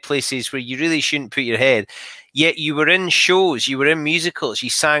your head places where you really shouldn't put your head. Yet you were in shows, you were in musicals, you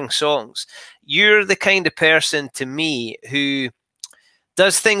sang songs. You're the kind of person to me who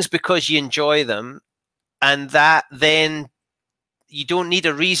does things because you enjoy them, and that then you don't need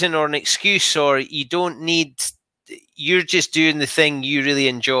a reason or an excuse, or you don't need you're just doing the thing you really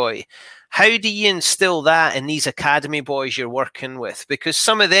enjoy. How do you instill that in these academy boys you're working with? Because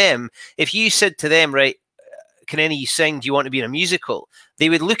some of them, if you said to them, right, can any of you sing? Do you want to be in a musical? They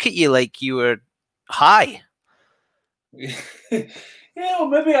would look at you like you were high. Well,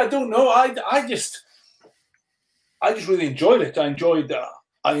 maybe, I don't know. I just really enjoyed it. I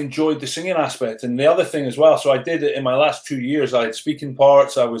enjoyed the singing aspect, and the other thing as well. So I did it in my last 2 years. I had speaking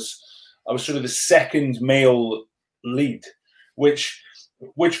parts. I was sort of the second male lead, which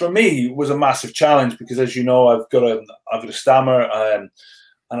for me was a massive challenge because, as you know, I've got a stammer, and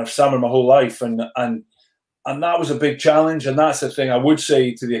I've stammered my whole life, and that was a big challenge. And that's the thing I would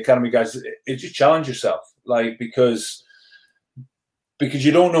say to the academy guys: is just challenge yourself, like because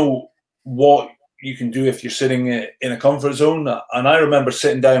you don't know what you can do if you're sitting in a comfort zone. And I remember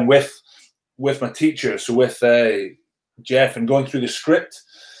sitting down with my teacher, so with Jeff, and going through the script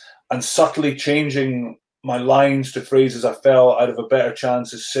and subtly changing my lines to phrases I felt I'd have a better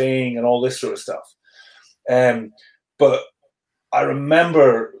chance of saying and all this sort of stuff. But I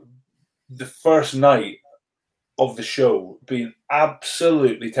remember the first night of the show being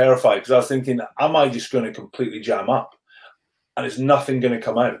absolutely terrified because I was thinking, am I just going to completely jam up and is nothing going to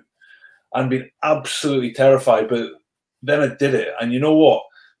come out? And being absolutely terrified. But then I did it, and you know what?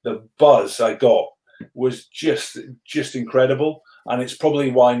 The buzz I got was just incredible, and it's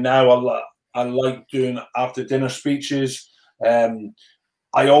probably why now I like doing after dinner speeches.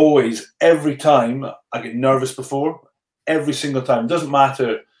 I always, every time, I get nervous before, every single time. It doesn't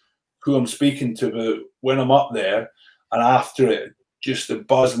matter who I'm speaking to, but when I'm up there and after it, just the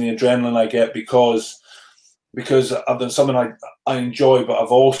buzz and the adrenaline I get because I've done something I enjoy, but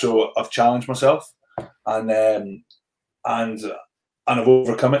I've challenged myself, and I've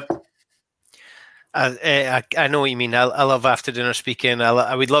overcome it. I know what you mean. I love after dinner speaking.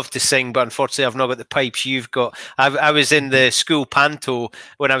 I would love to sing, but unfortunately I've not got the pipes you've got. I was in the school panto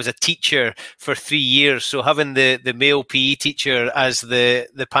when I was a teacher for 3 years, so having the male PE teacher as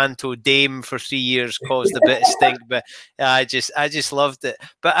the panto dame for 3 years caused a bit of stink, but I just loved it.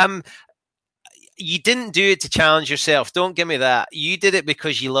 But you didn't do it to challenge yourself. Don't give me that. You did it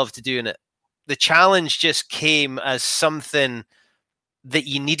because you loved doing it. The challenge just came as something that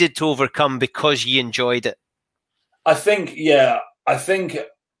you needed to overcome because you enjoyed it. I think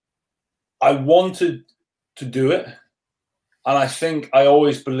I wanted to do it, and I think I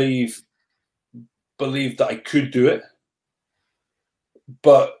always believed that I could do it,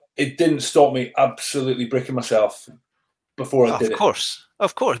 but it didn't stop me absolutely bricking myself before I did it. Of course.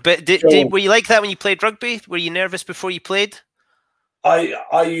 But were you like that when you played rugby? Were you nervous before you played?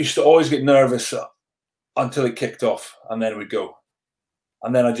 I used to always get nervous until it kicked off, and then we'd go.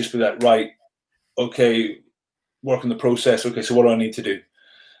 And then I'd just be like, right, okay, working the process. Okay, so what do I need to do?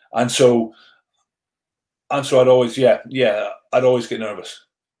 And so I'd always, I'd always get nervous.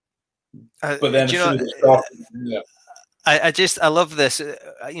 But then I love this,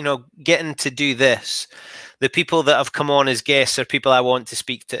 getting to do this. The people that have come on as guests are people I want to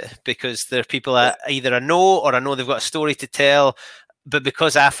speak to because they're people either I know or I know they've got a story to tell, but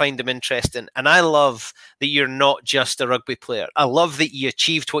because I find them interesting. And I love that you're not just a rugby player. I love that you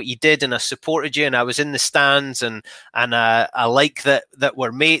achieved what you did, and I supported you, and I was in the stands, and I like that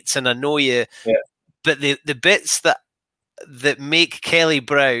we're mates, and I know you. Yeah. But the bits that make Kelly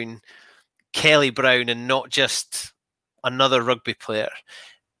Brown, and not just another rugby player,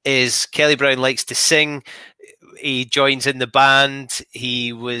 is Kelly Brown likes to sing. He joins in the band.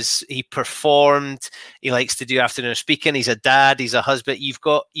 He performed. He likes to do afternoon speaking. He's a dad. He's a husband. You've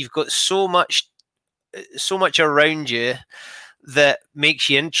got so much around you that makes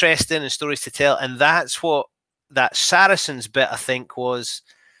you interesting and stories to tell. And that's what that Saracens bit, I think, was.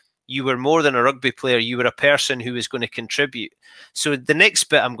 You were more than a rugby player. You were a person who was going to contribute. So the next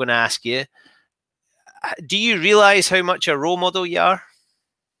bit I'm going to ask you, do you realize how much a role model you are?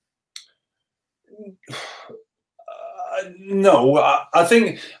 No, I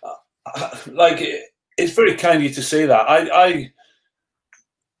think it's very kind of you to say that.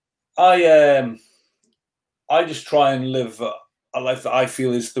 I just try and live a life that I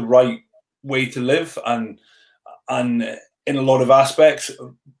feel is the right way to live, and in a lot of aspects.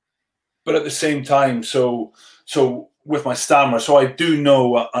 But at the same time, so with my stammer, so I do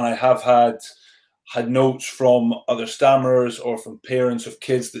know, and I have had notes from other stammerers or from parents of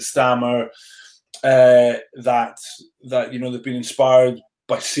kids that stammer. That they've been inspired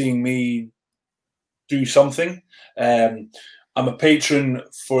by seeing me do something. I'm a patron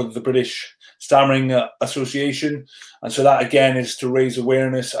for the British Stammering Association, and so that again is to raise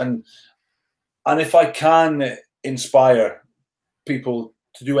awareness, and if I can inspire people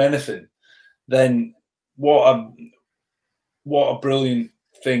to do anything, then what a brilliant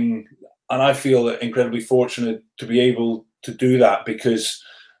thing. And I feel incredibly fortunate to be able to do that because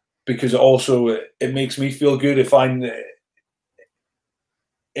also it makes me feel good if I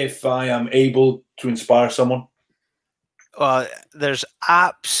am able to inspire someone. Well, there's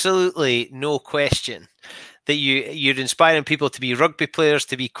absolutely no question that you're inspiring people to be rugby players,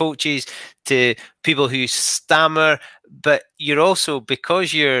 to be coaches, to people who stammer, but you're also,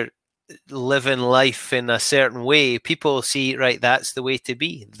 because you're living life in a certain way, people see, right, that's the way to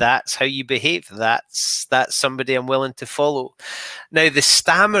be. That's how you behave. That's somebody I'm willing to follow. Now, the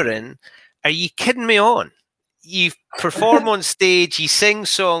stammering, are you kidding me on? You perform on stage, you sing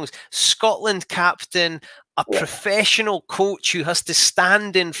songs, Scotland captain, a professional coach who has to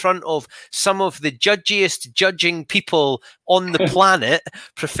stand in front of some of the judgiest judging people on the planet,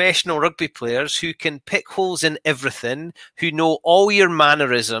 professional rugby players who can pick holes in everything, who know all your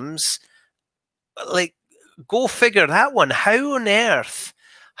mannerisms. Like, go figure that one. How on earth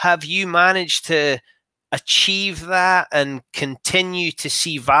have you managed to achieve that and continue to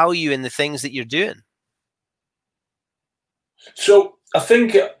see value in the things that you're doing? So I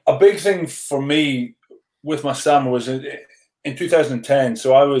think a big thing for me with my stammer was in 2010.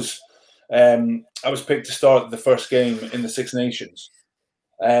 So I was picked to start the first game in the Six Nations,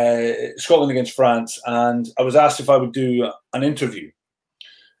 Scotland against France, and I was asked if I would do an interview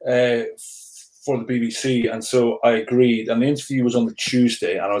for the BBC, and so I agreed. And the interview was on the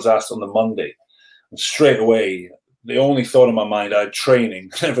Tuesday, and I was asked on the Monday. And straight away, the only thought in my mind, I had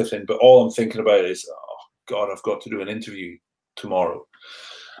training and everything, but all I'm thinking about is, oh God, I've got to do an interview tomorrow.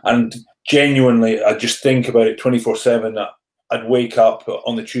 And genuinely, I just think about it 24/7. I'd wake up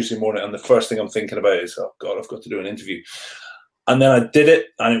on the Tuesday morning, and the first thing I'm thinking about is, oh God, I've got to do an interview. And then I did it,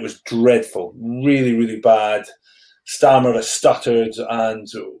 and it was dreadful, really, really bad. Stammered, I stuttered, and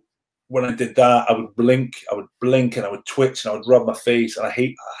when I did that, I would blink, and I would twitch, and I would rub my face, and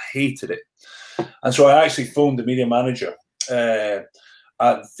I hated it. And so I actually phoned the media manager at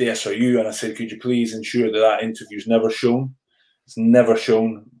the SRU, and I said, could you please ensure that interview's never shown? It's never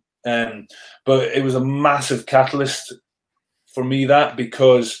shown. But it was a massive catalyst for me, that,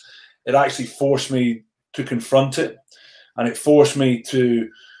 because it actually forced me to confront it, and it forced me to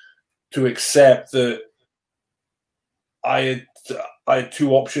accept that I had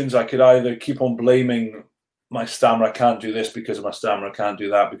two options. I could either keep on blaming my stammer, I can't do this because of my stammer, I can't do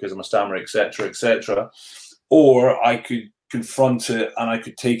that because of my stammer, etc., or I could confront it and I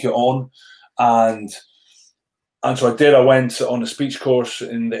could take it on. And so I did. I went on a speech course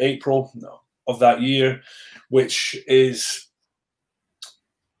in the April of that year, which is,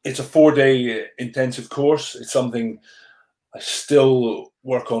 it's a 4-day intensive course. It's something I still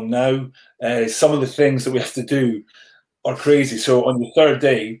work on now. Some of the things that we have to do are crazy. So on the third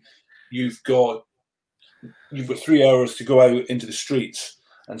day, you've got 3 hours to go out into the streets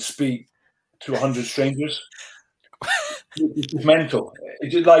and speak to 100 strangers. It's mental.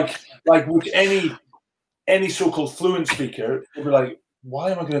 It's just like with any so-called fluent speaker, they'll be like,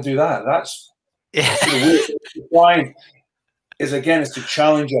 why am I going to do that? That's sort of weird. Why is, again, it's to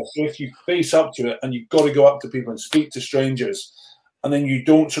challenge us. So if you face up to it and you've got to go up to people and speak to strangers, and then you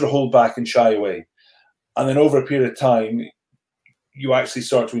don't sort of hold back and shy away, and then over a period of time, you actually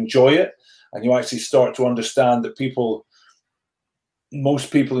start to enjoy it, and you actually start to understand that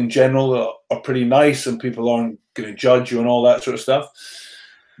most people in general are pretty nice, and people aren't going to judge you and all that sort of stuff.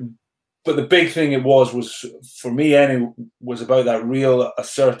 But the big thing it was for me anyway, was about that real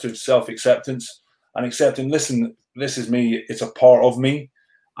assertive self-acceptance and accepting, listen, this is me, it's a part of me.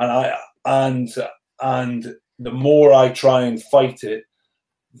 And the more I try and fight it,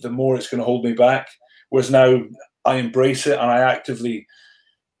 the more it's going to hold me back. Whereas now I embrace it, and I actively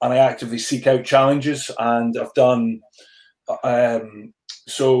seek out challenges. And I've done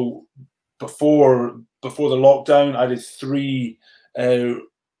so before the lockdown, I did 3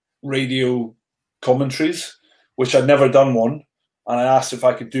 radio commentaries, which I'd never done one, and I asked if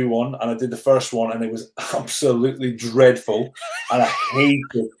I could do one, and I did the first one, and it was absolutely dreadful, and I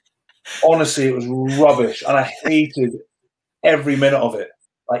hated, honestly, it was rubbish, and I hated every minute of it.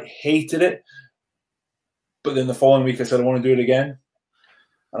 I hated it. But then the following week I said I want to do it again,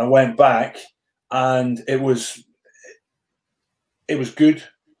 and I went back, and it was good.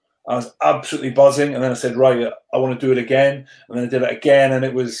 I was absolutely buzzing, and then I said, right, I want to do it again, and then I did it again, and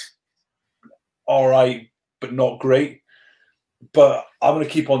it was all right, but not great. But I'm going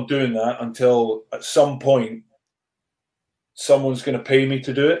to keep on doing that until at some point someone's going to pay me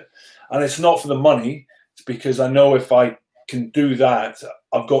to do it. And it's not for the money, it's because I know if I can do that,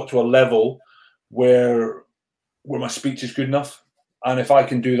 I've got to a level where my speech is good enough. And if I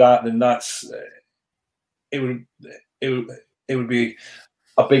can do that, then that's would be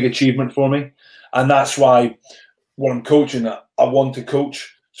a big achievement for me, and that's why when I'm coaching, I want to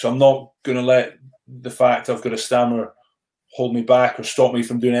coach. So I'm not going to let the fact I've got a stammer hold me back or stop me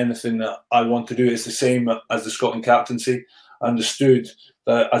from doing anything that I want to do. It's the same as the Scotland captaincy. I understood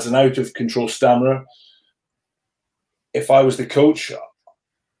that as an out of control stammerer, if I was the coach,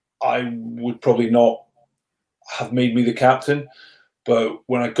 I would probably not have made me the captain. But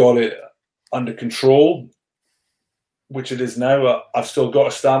when I got it under control, which it is now, I've still got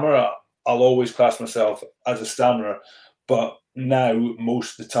a stammer. I'll always class myself as a stammerer, but now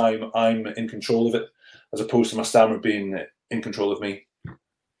most of the time I'm in control of it, as opposed to my stammer being in control of me.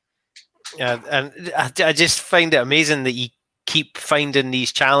 Yeah, and I just find it amazing that you keep finding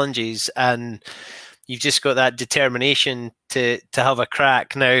these challenges, and you've just got that determination to have a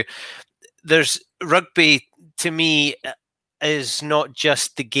crack. Now, there's rugby to me is not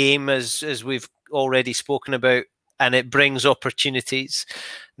just the game as we've already spoken about, and it brings opportunities.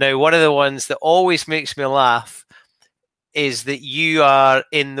 Now, one of the ones that always makes me laugh is that you are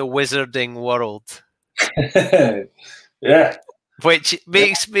in the wizarding world. Yeah. Which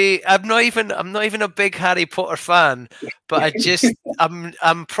makes me I'm not even a big Harry Potter fan, but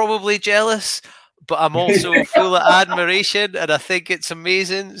I'm probably jealous, but I'm also full of admiration, and I think it's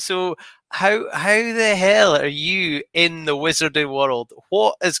amazing. So how the hell are you in the wizarding world?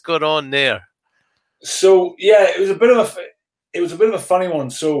 What has gone on there? So yeah, it was a bit of a funny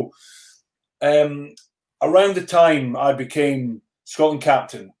one. So around the time I became Scotland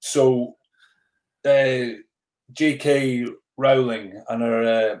captain, so J.K. Rowling and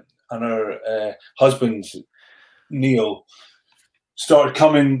her husband Neil started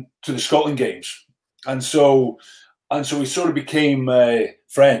coming to the Scotland games, and so we sort of became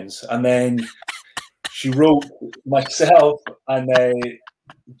friends. And then she wrote myself and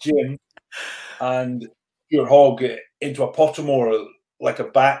Jim and Stuart Hogg into a Pottermore, like a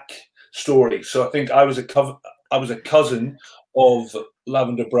back story. So I think I was a cousin of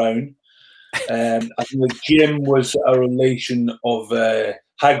Lavender Brown. I think Jim was a relation of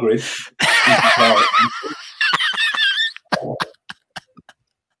Hagrid.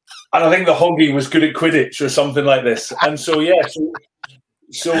 And I think the Hoggy was good at Quidditch or something like this. And so, yeah,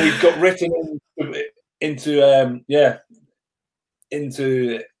 so we got written into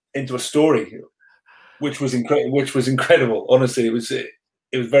a story, which was incredible. Honestly, it was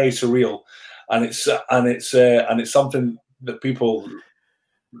very surreal, and it's something that people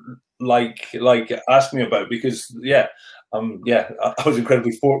like ask me about, because I was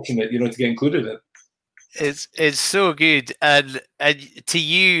incredibly fortunate, to get included in it. It's so good, and to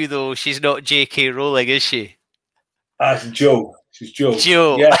you though, she's not J.K. Rowling, is she? That's Joe. She's Joe.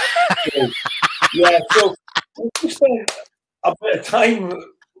 Joe. Yeah. Yeah. So we spent a bit of time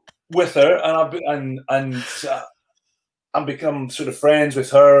with her, and I've become sort of friends with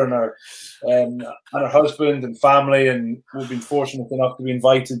her and her husband and family, and we've been fortunate enough to be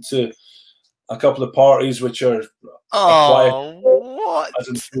invited to a couple of parties, which are quiet, what? as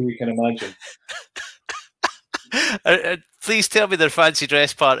I'm sure you can imagine. Please tell me they're fancy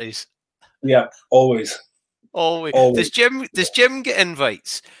dress parties. Yeah, always. Does Jim get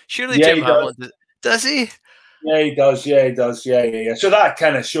invites? Surely Jim Hamilton does he? Yeah, he does. Yeah. So that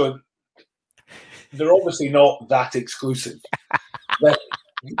kind of showed they're obviously not that exclusive. So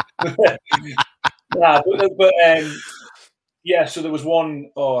there was one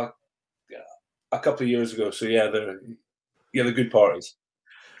a couple of years ago. So they're good parties.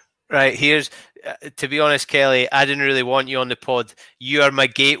 Right, here's to be honest, Kelly, I didn't really want you on the pod. You are my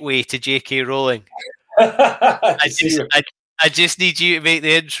gateway to J.K. Rowling. I just need you to make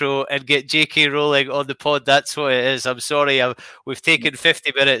the intro and get J.K. Rowling on the pod. That's what it is. I'm sorry, we've taken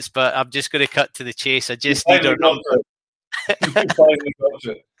 50 minutes, but I'm just going to cut to the chase. I just need her number.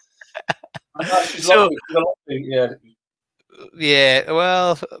 Yeah,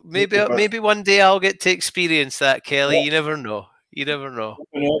 well, maybe one day I'll get to experience that, Kelly. You never know. You never know.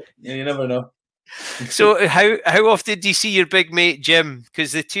 You never know. So how often do you see your big mate Jim?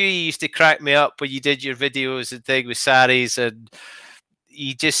 Because the two of you used to crack me up when you did your videos and thing with Saris, and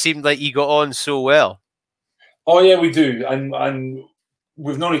you just seemed like you got on so well. Oh yeah, we do, and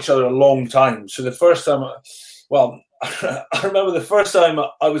we've known each other a long time. So the first time, I remember the first time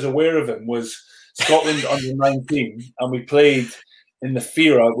I was aware of him was Scotland under 19, and we played in the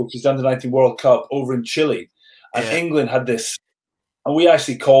FIRA, which is the under 19 World Cup, over in Chile, and England had this. And we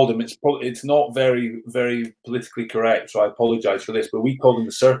actually called him, it's not very, very politically correct, so I apologise for this, but we called him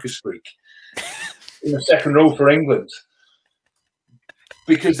the circus freak in the second row for England,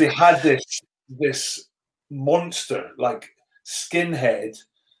 because they had this monster, like skinhead,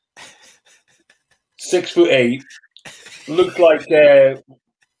 6'8", looked like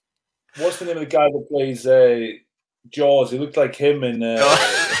what's the name of the guy that plays Jaws? He looked like him in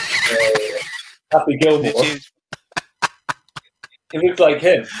Happy Gilmore. He looked like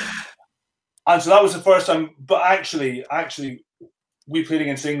him, and so that was the first time. But actually, we played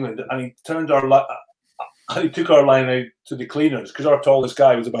against England, and he turned he took our line out to the cleaners because our tallest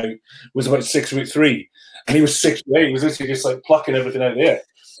guy was about 6'3", and he was 6'8". He was literally just like plucking everything out of the air.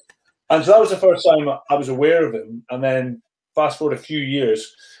 And so that was the first time I was aware of him. And then fast forward a few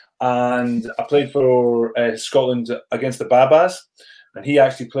years, and I played for Scotland against the Babas, and he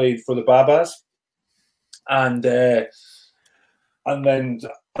actually played for the Babas. And then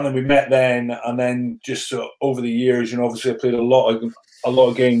we met then, and then just over the years, obviously I played a lot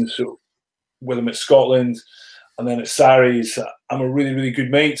of games with him at Scotland, and then at Sarries. I'm a really, really good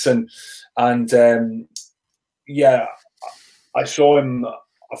mates, and I saw him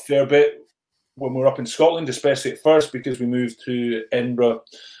a fair bit when we were up in Scotland, especially at first because we moved to Edinburgh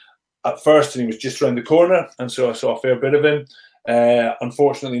at first, and he was just around the corner, and so I saw a fair bit of him.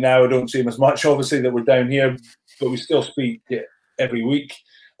 Unfortunately, now I don't see him as much. Obviously, that we're down here, but we still speak every week,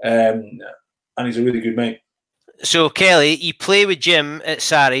 and he's a really good mate. So, Kelly, you play with Jim at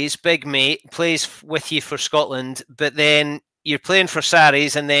Sarries, big mate, plays with you for Scotland, but then you're playing for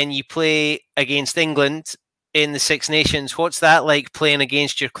Sarries and then you play against England in the Six Nations. What's that like, playing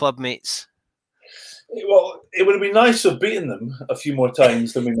against your club mates? Well, it would have been nice to have beaten them a few more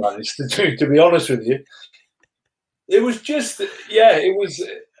times than we managed to do, to be honest with you. It was just, it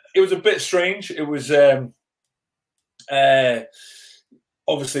was a bit strange. It was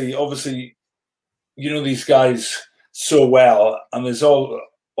obviously, these guys so well, and there's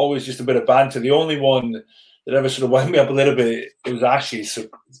always just a bit of banter. The only one that ever sort of wound me up a little bit, it was Ashy. So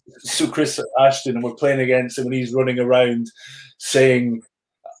Chris Ashton, and we're playing against him, and he's running around saying,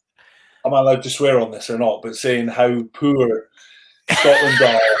 am I allowed to swear on this or not? But saying how poor Scotland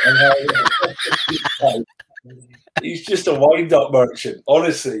are, and how he's just a wind-up merchant.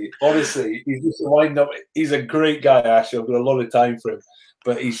 Honestly, he's just a wind-up. He's a great guy, Ashley. I've got a lot of time for him,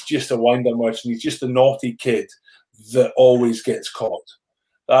 but he's just a wind-up merchant. He's just a naughty kid that always gets caught.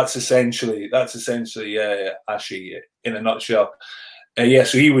 That's essentially Ashley in a nutshell.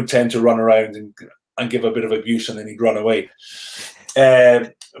 So he would tend to run around and give a bit of abuse, and then he'd run away.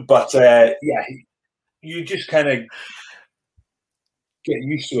 You just kind of get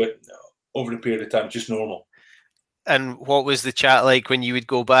used to it over the period of time, just normal. And what was the chat like when you would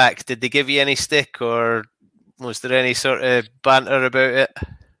go back? Did they give you any stick, or was there any sort of banter about it?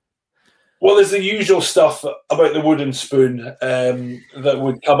 Well, there's the usual stuff about the wooden spoon that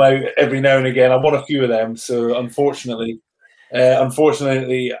would come out every now and again. I won a few of them, so unfortunately, I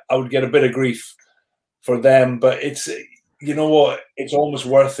would get a bit of grief for them. But it's, you know what, it's almost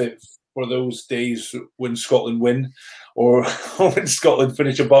worth it for those days when Scotland win, or when Scotland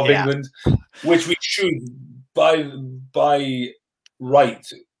finish above England, which we should, by right,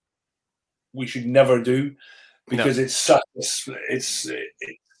 we should never do, because it's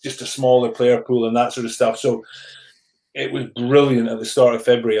just a smaller player pool and that sort of stuff. So it was brilliant at the start of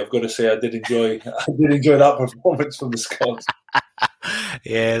February. I've got to say, I did enjoy that performance from the Scots.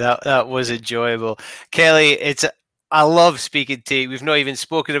 Yeah, that was enjoyable. Kelly, I love speaking to you. We've not even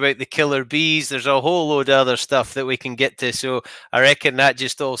spoken about the killer bees. There's a whole load of other stuff that we can get to. So I reckon that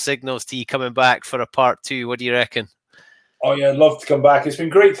just all signals to you coming back for a part 2. What do you reckon? Oh yeah, I'd love to come back. It's been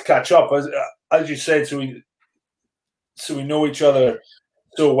great to catch up. As you said, so we know each other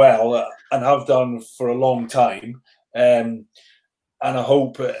so well and have done for a long time. And I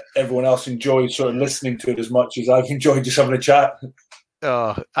hope everyone else enjoys sort of listening to it as much as I've enjoyed just having a chat.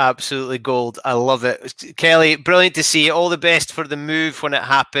 Oh, absolutely gold. I love it. Kelly, brilliant to see you. All the best for the move when it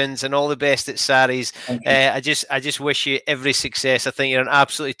happens, and all the best at Sarries. I just wish you every success. I think you're an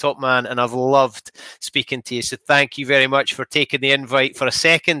absolutely top man, and I've loved speaking to you. So thank you very much for taking the invite for a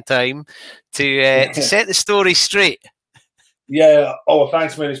second time to set the story straight. Yeah. Oh,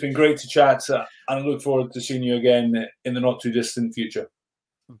 thanks, man. It's been great to chat, and I look forward to seeing you again in the not too distant future.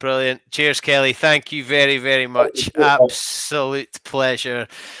 Brilliant. Cheers, Kelly. Thank you very, very much. Absolute pleasure.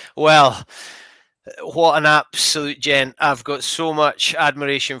 Well, what an absolute gent. I've got so much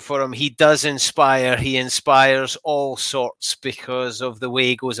admiration for him. He does inspire. He inspires all sorts because of the way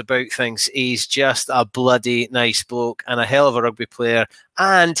he goes about things. He's just a bloody nice bloke and a hell of a rugby player.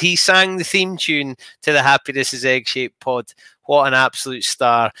 And he sang the theme tune to the Happiness is Egg-Shaped pod. What an absolute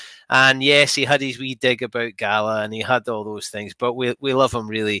star. And yes, he had his wee dig about Gala and he had all those things, but we love him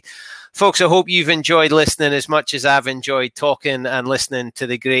really. Folks, I hope you've enjoyed listening as much as I've enjoyed talking and listening to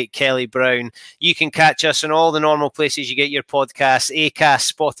the great Kelly Brown. You can catch us in all the normal places you get your podcasts,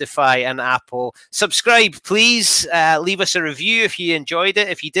 Acast, Spotify, and Apple. Subscribe, please. Leave us a review if you enjoyed it.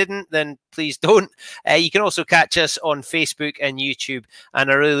 If you didn't, then please don't. You can also catch us on Facebook and YouTube,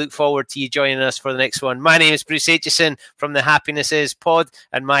 and I really look forward to you joining us for the next one. My name is Bruce Aitchison from the Happiness Is Pod,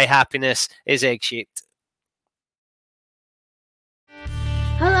 and my happiness is egg-shaped.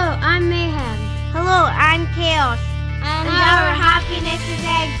 Hello, I'm Mayhem. Hello, I'm Chaos. And our happiness is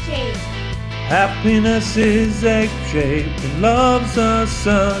egg-shaped. Happiness is egg-shaped and love's a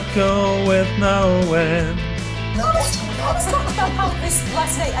circle with no end. No, I was talking about happiness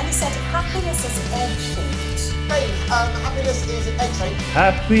last night and he said happiness is egg-shaped. Babe, happiness is egg-shaped.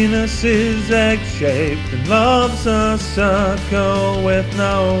 Happiness is egg-shaped and love's a circle with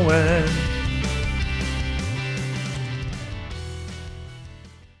no end.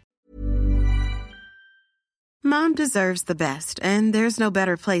 Mom deserves the best, and there's no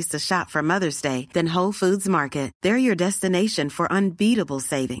better place to shop for Mother's Day than Whole Foods Market. They're your destination for unbeatable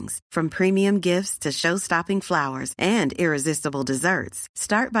savings, from premium gifts to show-stopping flowers and irresistible desserts.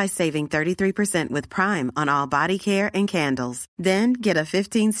 Start by saving 33% with Prime on all body care and candles. Then get a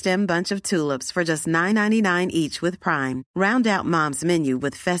 15-stem bunch of tulips for just $9.99 each with Prime. Round out Mom's menu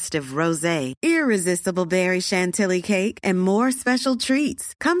with festive rosé, irresistible berry chantilly cake, and more special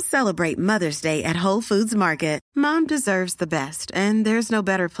treats. Come celebrate Mother's Day at Whole Foods Market. Mom deserves the best, and there's no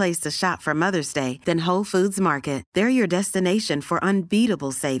better place to shop for Mother's Day than Whole Foods Market. They're your destination for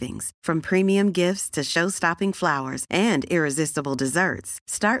unbeatable savings, from premium gifts to show-stopping flowers and irresistible desserts.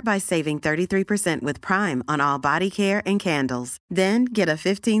 Start by saving 33% with Prime on all body care and candles. Then get a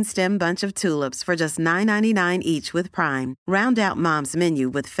 15-stem bunch of tulips for just $9.99 each with Prime. Round out Mom's menu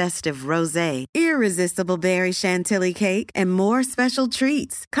with festive rosé, irresistible berry chantilly cake, and more special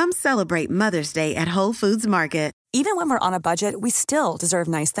treats. Come celebrate Mother's Day at Whole Foods Market. Even when we're on a budget, we still deserve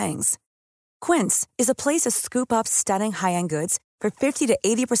nice things. Quince is a place to scoop up stunning high-end goods for 50 to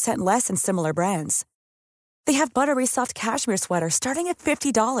 80% less than similar brands. They have buttery soft cashmere sweaters starting at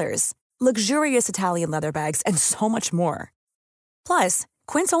 $50, luxurious Italian leather bags, and so much more. Plus,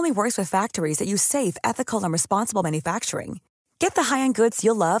 Quince only works with factories that use safe, ethical, and responsible manufacturing. Get the high-end goods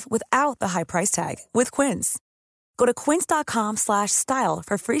you'll love without the high price tag with Quince. Go to quince.com/style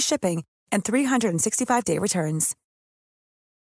for free shipping and 365-day returns.